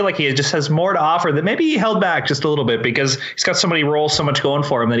I feel like he just has more to offer that maybe he held back just a little bit because he's got so many roles, so much going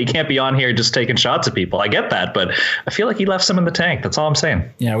for him that he can't be on here just taking shots at people. I get that, but I feel like he left some in the tank. That's all I'm saying.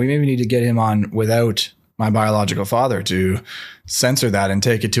 Yeah, we maybe need to get him on without my biological father to censor that and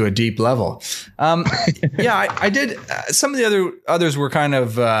take it to a deep level. Yeah, I did. Some of the others were kind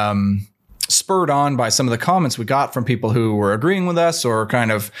of spurred on by some of the comments we got from people who were agreeing with us or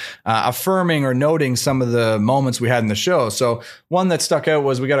kind of affirming or noting some of the moments we had in the show. So one that stuck out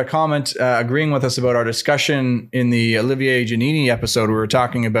was we got a comment agreeing with us about our discussion in the Olivier Giannini episode. We were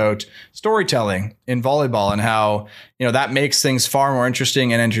talking about storytelling in volleyball and how, that makes things far more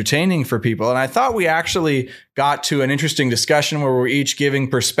interesting and entertaining for people. And I thought we actually got to an interesting discussion where we're each giving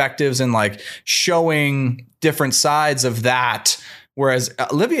perspectives and like showing different sides of that. Whereas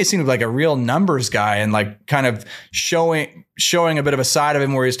Olivier seemed like a real numbers guy and like kind of showing a bit of a side of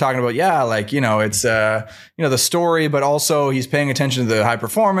him where he's talking about, it's, the story, but also he's paying attention to the high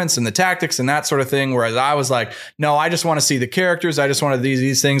performance and the tactics and that sort of thing. Whereas I was like, no, I just want to see the characters. I just wanted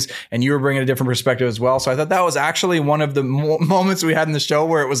these things. And you were bringing a different perspective as well. So I thought that was actually one of the moments we had in the show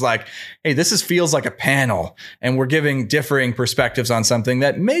where it was like, hey, feels like a panel and we're giving differing perspectives on something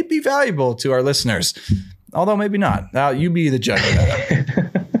that may be valuable to our listeners. Although maybe not. Now you be the judge of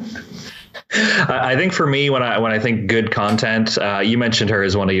that. I think for me, when I think good content, you mentioned her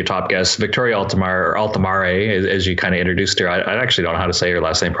as one of your top guests, Victoria Altamare, as you kind of introduced her. I actually don't know how to say her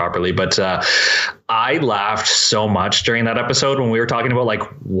last name properly, but I laughed so much during that episode when we were talking about like,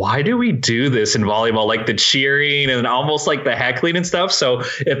 why do we do this in volleyball? Like the cheering and almost like the heckling and stuff. So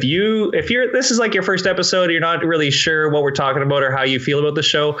if this is like your first episode, you're not really sure what we're talking about or how you feel about the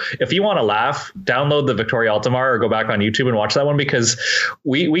show. If you want to laugh, download the Victoria Altamare or go back on YouTube and watch that one because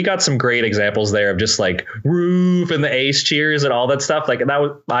we got some great examples there of just like roof and the ace cheers and all that stuff. Like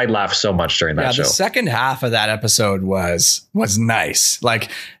I laughed so much during that show. The second half of that episode was nice. Like,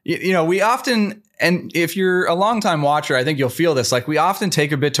 we often, and if you're a longtime watcher, I think you'll feel this. Like we often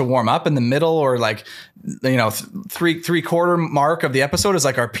take a bit to warm up in the middle or like, three-quarter mark of the episode is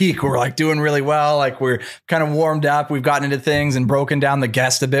like our peak. We're like doing really well. Like we're kind of warmed up. We've gotten into things and broken down the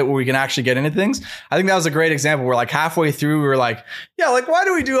guest a bit where we can actually get into things. I think that was a great example. We're like halfway through. We were like, yeah, like why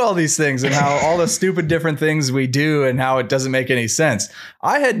do we do all these things and how all the stupid different things we do and how it doesn't make any sense.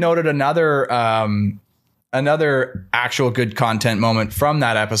 I had noted another actual good content moment from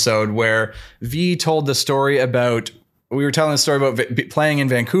that episode where V told the story about, we were telling the story about playing in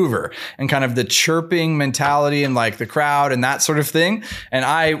Vancouver and kind of the chirping mentality and like the crowd and that sort of thing. And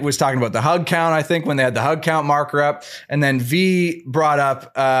I was talking about the hug count, I think, when they had the hug count marker up. And then V brought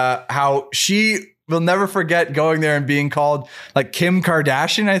up how she will never forget going there and being called like Kim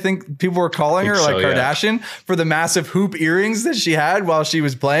Kardashian. I think people were calling her like Kardashian for the massive hoop earrings that she had while she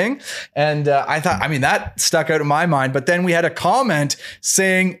was playing. And I thought, that stuck out in my mind. But then we had a comment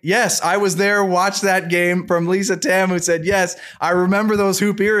saying, yes, I was there, watched that game from Lisa Tam, who said, yes, I remember those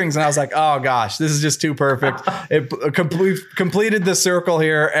hoop earrings. And I was like, oh gosh, this is just too perfect. It completed the circle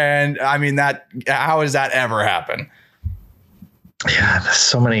here. And how does that ever happen? Yeah,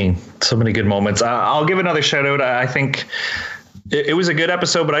 so many good moments. I'll give another shout out. I think it was a good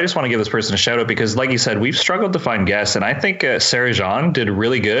episode, but I just want to give this person a shout out because, like you said, we've struggled to find guests, and I think Sarah Jean did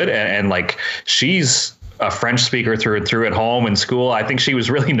really good, and like she's a French speaker through and through at home and school. I think she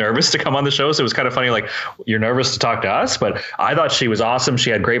was really nervous to come on the show. So it was kind of funny, like, you're nervous to talk to us, but I thought she was awesome. She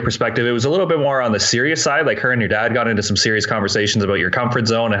had great perspective. It was a little bit more on the serious side. Like her and your dad got into some serious conversations about your comfort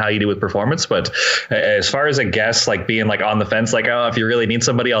zone and how you do with performance. But as far as a guest, like being like on the fence, like, oh, if you really need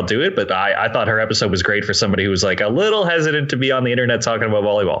somebody, I'll do it. But I thought her episode was great for somebody who was like a little hesitant to be on the internet talking about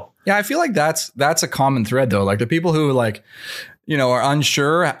volleyball. Yeah. I feel like that's a common thread though. Like the people who like, are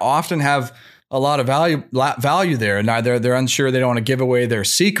unsure often have a lot of value there, and either they're unsure, they don't want to give away their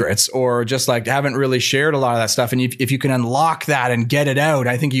secrets, or just like haven't really shared a lot of that stuff. And if you can unlock that and get it out,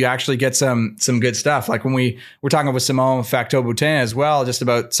 I think you actually get some good stuff. Like when we were talking with Simon Facteau-Boutin as well, just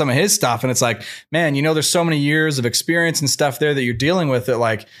about some of his stuff, and it's like, man, there's so many years of experience and stuff there that you're dealing with that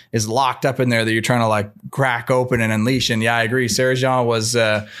like is locked up in there that you're trying to like crack open and unleash. And yeah, I agree. Sarah Jean was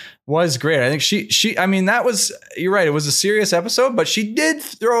was great. I think she I mean, you're right. It was a serious episode, but she did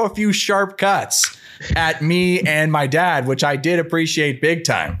throw a few sharp cuts at me and my dad, which I did appreciate big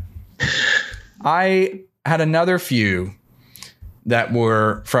time. I had another few that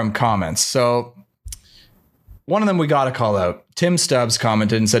were from comments. So one of them we got to call out. Tim Stubbs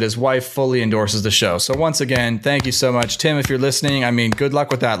commented and said his wife fully endorses the show. So once again, thank you so much, Tim. If you're listening, I mean, good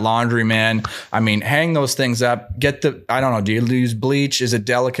luck with that laundry, man. I mean, hang those things up. I don't know. Do you use bleach? Is it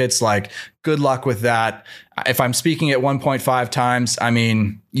delicates? Like, good luck with that. If I'm speaking at 1.5 times, I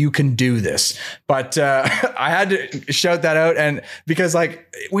mean, you can do this. But I had to shout that out, and because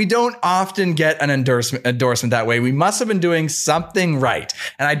like we don't often get an endorsement that way. We must have been doing something right,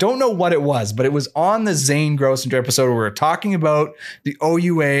 and I don't know what it was, but it was on the Zane Grossenger episode where we were talking about the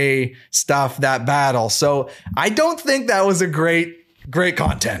OUA stuff, that battle. So I don't think that was a great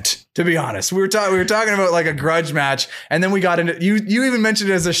content, to be honest. We were talking about like a grudge match, and then we got into you even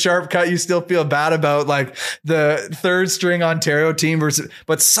mentioned it as a sharp cut. You still feel bad about like the third string Ontario team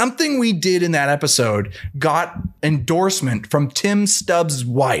but something we did in that episode got endorsement from Tim Stubbs'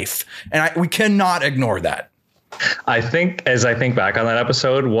 wife, and we cannot ignore that. I think as I think back on that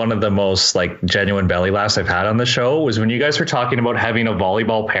episode, one of the most like genuine belly laughs I've had on the show was when you guys were talking about having a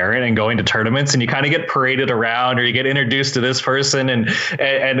volleyball parent and going to tournaments, and you kind of get paraded around or you get introduced to this person, and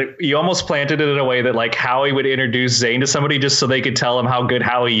you almost planted it in a way that like Howie would introduce Zane to somebody just so they could tell him how good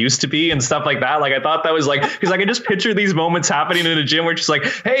Howie used to be and stuff like that. Like I thought that was like, because I could just picture these moments happening in a gym where it's just like,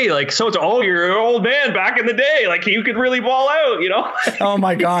 hey, like, so it's you're an old man back in the day, like you could really ball out, you know? Oh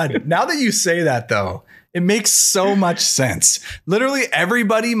my God. Now that you say that though, it makes so much sense. Literally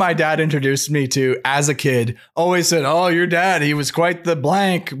everybody my dad introduced me to as a kid always said, oh, your dad, he was quite the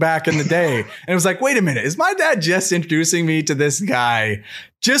blank back in the day. And it was like, wait a minute, is my dad just introducing me to this guy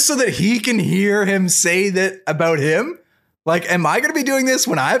just so that he can hear him say that about him? Like, am I going to be doing this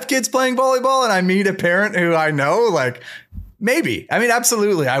when I have kids playing volleyball and I meet a parent who I know? Like, maybe. I mean,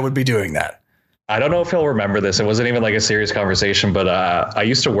 absolutely, I would be doing that. I don't know if he'll remember this. It wasn't even like a serious conversation, but I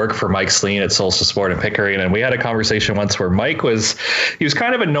used to work for Mike Sleen at Solstice Sport in Pickering, and we had a conversation once where Mike was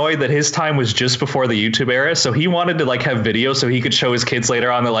kind of annoyed that his time was just before the YouTube era, so he wanted to like have video so he could show his kids later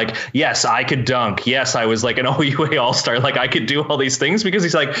on that like, yes, I could dunk, yes, I was like an OUA all-star, like I could do all these things, because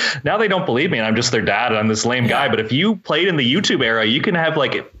he's like, now they don't believe me and I'm just their dad and I'm this lame guy. But if you played in the YouTube era, you can have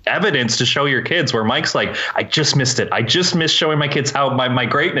like evidence to show your kids, where Mike's like, I just missed it. I just missed showing my kids how my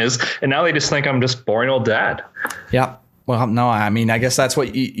greatness, and now they just think I'm just boring old dad. Yeah. Well, no, I mean, I guess that's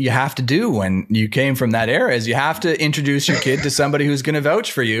what you have to do when you came from that era, is you have to introduce your kid to somebody who's going to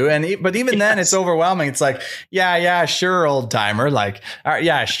vouch for you. But even then it's overwhelming. It's like, yeah, sure, old timer. Like, all right,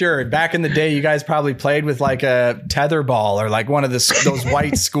 yeah, sure. Back in the day, you guys probably played with like a tether ball or like one of those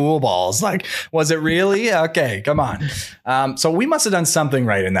white school balls. Like, was it really? Okay, come on. So we must have done something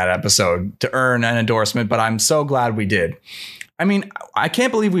right in that episode to earn an endorsement, but I'm so glad we did. I mean, I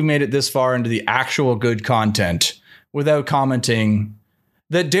can't believe we made it this far into the actual good content without commenting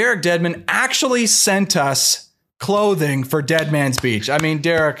that Derek Deadman actually sent us clothing for Dead Man's Beach. I mean,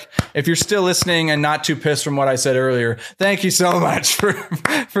 Derek, if you're still listening and not too pissed from what I said earlier, thank you so much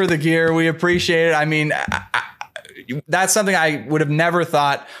for the gear. We appreciate it. I mean, that's something I would have never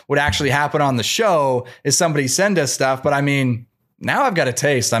thought would actually happen on the show, is somebody send us stuff. But I mean, now I've got a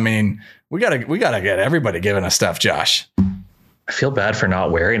taste. I mean, we gotta get everybody giving us stuff, Josh. I feel bad for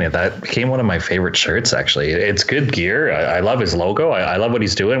not wearing it. That became one of my favorite shirts, actually. It's good gear. I love his logo. I love what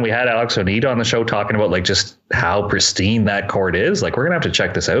he's doing. We had Alex Oneida on the show talking about like just how pristine that court is. Like, we're going to have to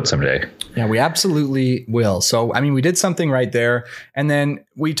check this out someday. Yeah, we absolutely will. So, I mean, we did something right there. And then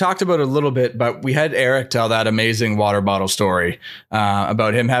we talked about it a little bit, but we had Eric tell that amazing water bottle story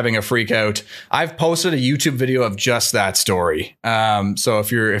about him having a freak out. I've posted a YouTube video of just that story. So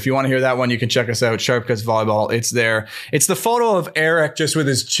if you want to hear that one, you can check us out, Sharp Cuts Volleyball. It's there. It's the photo of Eric just with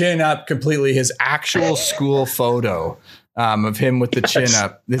his chin up completely, his actual school photo of him with the chin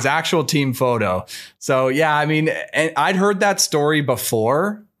up, his actual team photo. So, yeah, I mean, and I'd heard that story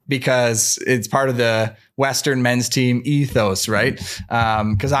before because it's part of the Western men's team ethos, right?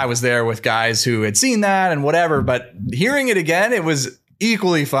 Because I was there with guys who had seen that and whatever. But hearing it again, it was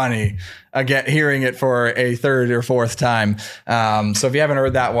equally funny again, hearing it for a third or fourth time. So if you haven't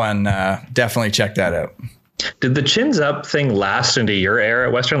heard that one, definitely check that out. Did the chins up thing last into your era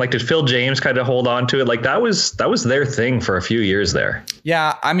at Western? Like, did Phil James kind of hold on to it? Like, that was their thing for a few years there.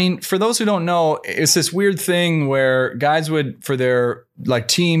 Yeah. I mean, for those who don't know, it's this weird thing where guys would, for their like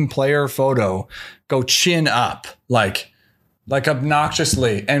team player photo, go chin up, like like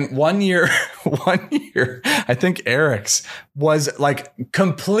obnoxiously. And one year, I think Eric's was like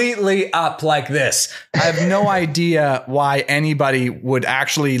completely up like this. I have no idea why anybody would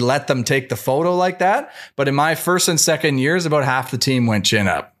actually let them take the photo like that. But in my first and second years, about half the team went chin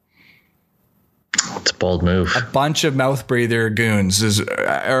up. It's a bold move. A bunch of mouth breather goons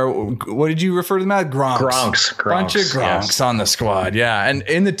or what did you refer to them as? Gronks. Bunch of Gronks on the squad. Yeah. And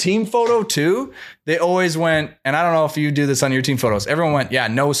in the team photo too, they always went, and I don't know if you do this on your team photos. Everyone went, yeah,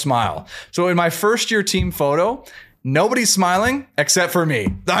 no smile. So in my first year team photo, nobody's smiling except for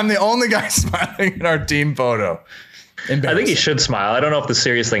me. I'm the only guy smiling in our team photo. I think he should smile. I don't know if the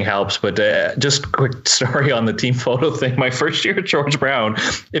serious thing helps, but just quick story on the team photo thing. My first year at George Brown,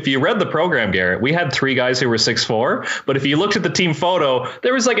 if you read the program, Garrett, we had 3 guys who were 6'4", but if you looked at the team photo,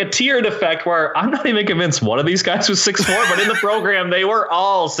 there was like a tiered effect where I'm not even convinced one of these guys was 6'4", but in the program, they were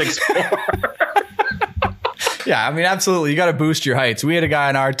all 6'4". Yeah, I mean, absolutely. You got to boost your heights. We had a guy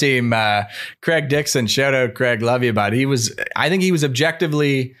on our team, Craig Dixon. Shout out, Craig. Love you, bud. I think he was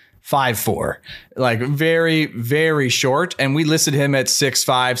objectively 5'4", like very, very short. And we listed him at 6'5",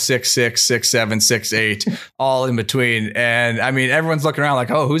 6'6", 6'7", 6'8", all in between. And I mean, everyone's looking around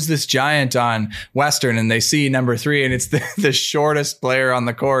like, oh, who's this giant on Western? And they see number 3 and it's the shortest player on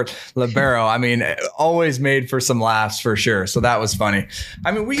the court, libero. I mean, always made for some laughs for sure. So that was funny.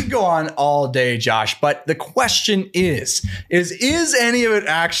 I mean, we could go on all day, Josh, but the question is any of it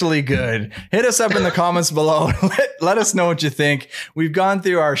actually good? Hit us up in the comments below. Let us know what you think. We've gone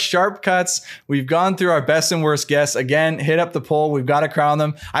through our sharp cuts. We've gone through our best and worst guests. Again, hit up the poll. We've got to crown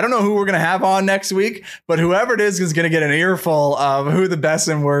them. I don't know who we're going to have on next week, but whoever it is going to get an earful of who the best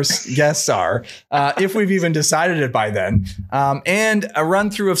and worst guests are, if we've even decided it by then. And a run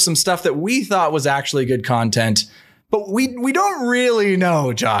through of some stuff that we thought was actually good content. But we don't really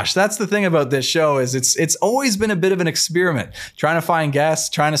know, Josh. That's the thing about this show is it's always been a bit of an experiment, trying to find guests,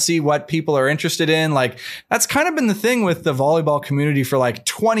 trying to see what people are interested in. Like that's kind of been the thing with the volleyball community for like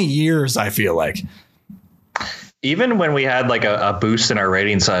 20 years, I feel like. Even when we had like a boost in our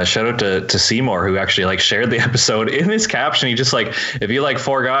ratings, shout out to Seymour, who actually like shared the episode. In his caption, he just like, if you like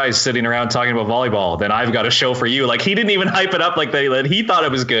 4 guys sitting around talking about volleyball, then I've got a show for you. Like he didn't even hype it up like that. He thought it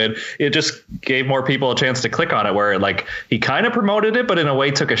was good. It just gave more people a chance to click on it, where like he kind of promoted it, but in a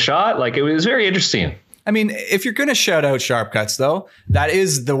way took a shot. Like it was very interesting. I mean, if you're going to shout out sharp cuts, though, that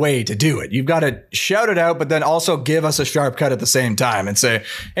is the way to do it. You've got to shout it out, but then also give us a sharp cut at the same time and say,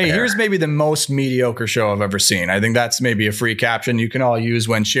 hey, here's maybe the most mediocre show I've ever seen. I think that's maybe a free caption you can all use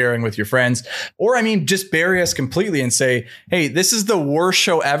when sharing with your friends. Or, I mean, just bury us completely and say, hey, this is the worst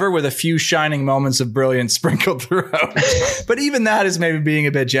show ever with a few shining moments of brilliance sprinkled throughout. But even that is maybe being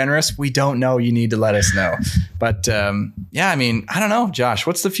a bit generous. We don't know. You need to let us know. But yeah, I mean, I don't know, Josh,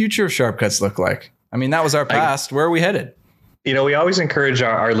 what's the future of sharp cuts look like? I mean, that was our past. Where are we headed? You know, we always encourage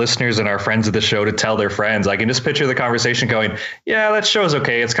our listeners and our friends of the show to tell their friends. I can just picture the conversation going, yeah, that show's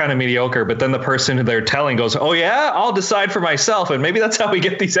okay. It's kind of mediocre. But then the person who they're telling goes, oh, yeah, I'll decide for myself. And maybe that's how we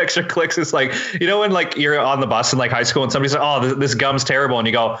get these extra clicks. It's like, you know, when like you're on the bus in like high school and somebody says, oh, this gum's terrible. And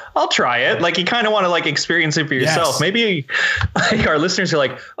you go, I'll try it. Like you kind of want to like experience it for yourself. Yes. Maybe like, our listeners are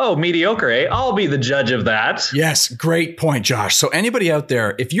like, oh, mediocre, eh? I'll be the judge of that. Yes. Great point, Josh. So anybody out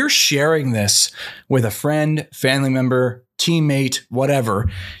there, if you're sharing this with a friend, family member, teammate, whatever,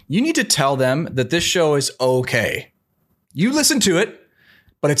 you need to tell them that this show is okay. You listen to it,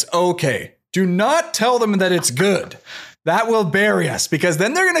 but it's okay. Do not tell them that it's good. That will bury us because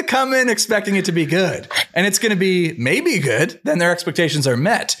then they're going to come in expecting it to be good. And it's going to be maybe good. Then their expectations are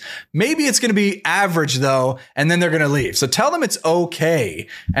met. Maybe it's going to be average though. And then they're going to leave. So tell them it's okay.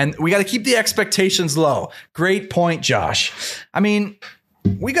 And we got to keep the expectations low. Great point, Josh. I mean,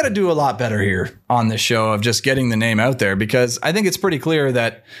 we got to do a lot better here on this show of just getting the name out there, because I think it's pretty clear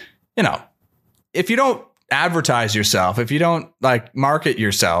that, you know, if you don't advertise yourself, if you don't like market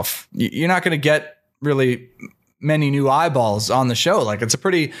yourself, you're not going to get really many new eyeballs on the show. Like it's a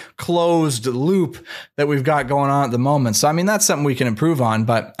pretty closed loop that we've got going on at the moment. So, I mean, that's something we can improve on,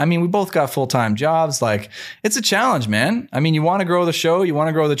 but I mean, we both got full-time jobs. Like it's a challenge, man. I mean, you want to grow the show, you want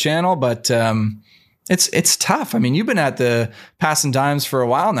to grow the channel, but, it's tough. I mean, you've been at the Passing Dimes for a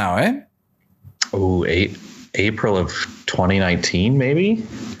while now, eh? Oh, April of 2019, maybe?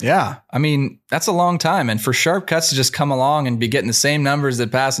 Yeah. I mean, that's a long time. And for Sharp Cuts to just come along and be getting the same numbers that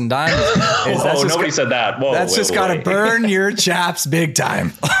Passing Dimes nobody said that. Whoa, that's just got to burn your chaps big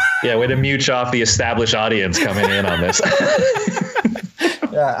time. Yeah, way to mute off the established audience coming in on this.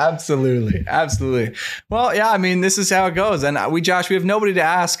 Yeah, absolutely. Absolutely. Well, yeah, I mean, this is how it goes. And Josh, we have nobody to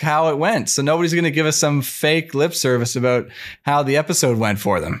ask how it went. So nobody's going to give us some fake lip service about how the episode went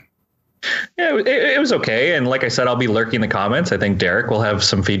for them. Yeah, it was okay. And like I said, I'll be lurking in the comments. I think Derek will have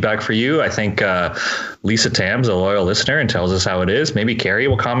some feedback for you. I think Lisa Tam's a loyal listener and tells us how it is. Maybe Carrie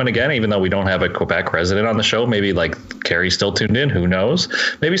will comment again, even though we don't have a Quebec resident on the show. Maybe like Carrie's still tuned in. Who knows?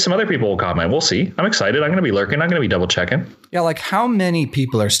 Maybe some other people will comment. We'll see. I'm excited. I'm going to be lurking. I'm going to be double checking. Yeah, like how many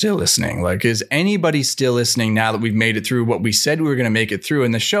people are still listening? Like, is anybody still listening now that we've made it through what we said we were going to make it through?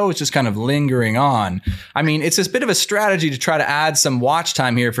 And the show is just kind of lingering on. I mean, it's a bit of a strategy to try to add some watch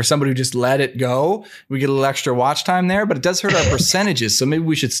time here for somebody who just let it go. We get a little extra watch time there, but it does hurt our percentages. So maybe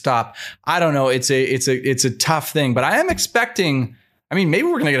we should stop. I don't know. It's a tough thing, but I am expecting, I mean, maybe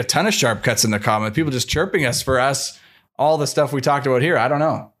we're going to get a ton of sharp cuts in the comment. People just chirping us for all the stuff we talked about here. I don't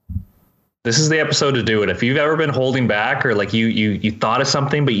know. This is the episode to do it. If you've ever been holding back or like you thought of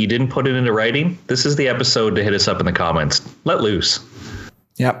something, but you didn't put it into writing, this is the episode to hit us up in the comments. Let loose.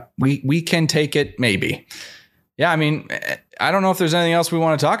 Yep. We can take it. Maybe. Yeah. I mean, I don't know if there's anything else we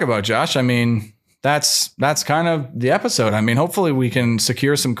want to talk about, Josh. I mean, that's kind of the episode. I mean, hopefully we can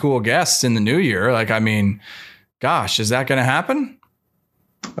secure some cool guests in the new year. Like, I mean, gosh, is that going to happen?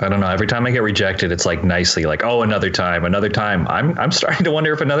 I don't know. Every time I get rejected, it's like nicely like, oh, another time. I'm starting to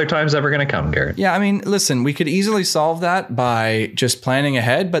wonder if another time's ever going to come, Garrett. Yeah, I mean, listen, we could easily solve that by just planning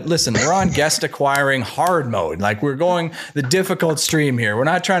ahead. But listen, we're on guest acquiring hard mode. Like we're going the difficult stream here. We're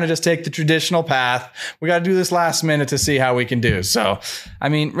not trying to just take the traditional path. We got to do this last minute to see how we can do. So, I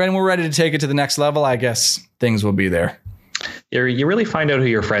mean, when we're ready to take it to the next level, I guess things will be there. You really find out who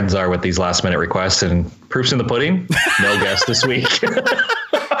your friends are with these last minute requests, and proof's in the pudding. No guest this week.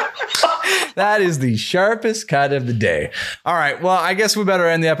 That is the sharpest cut of the day. All right. Well, I guess we better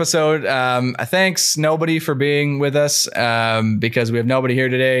end the episode. Thanks, nobody, for being with us because we have nobody here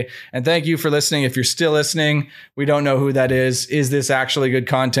today. And thank you for listening. If you're still listening, we don't know who that is. Is this actually good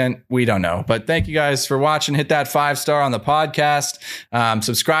content? We don't know. But thank you guys for watching. Hit that 5-star on the podcast.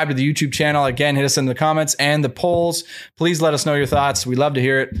 Subscribe to the YouTube channel. Again, hit us in the comments and the polls. Please let us know your thoughts. We'd love to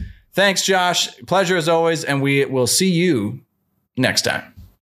hear it. Thanks, Josh. Pleasure as always. And we will see you next time.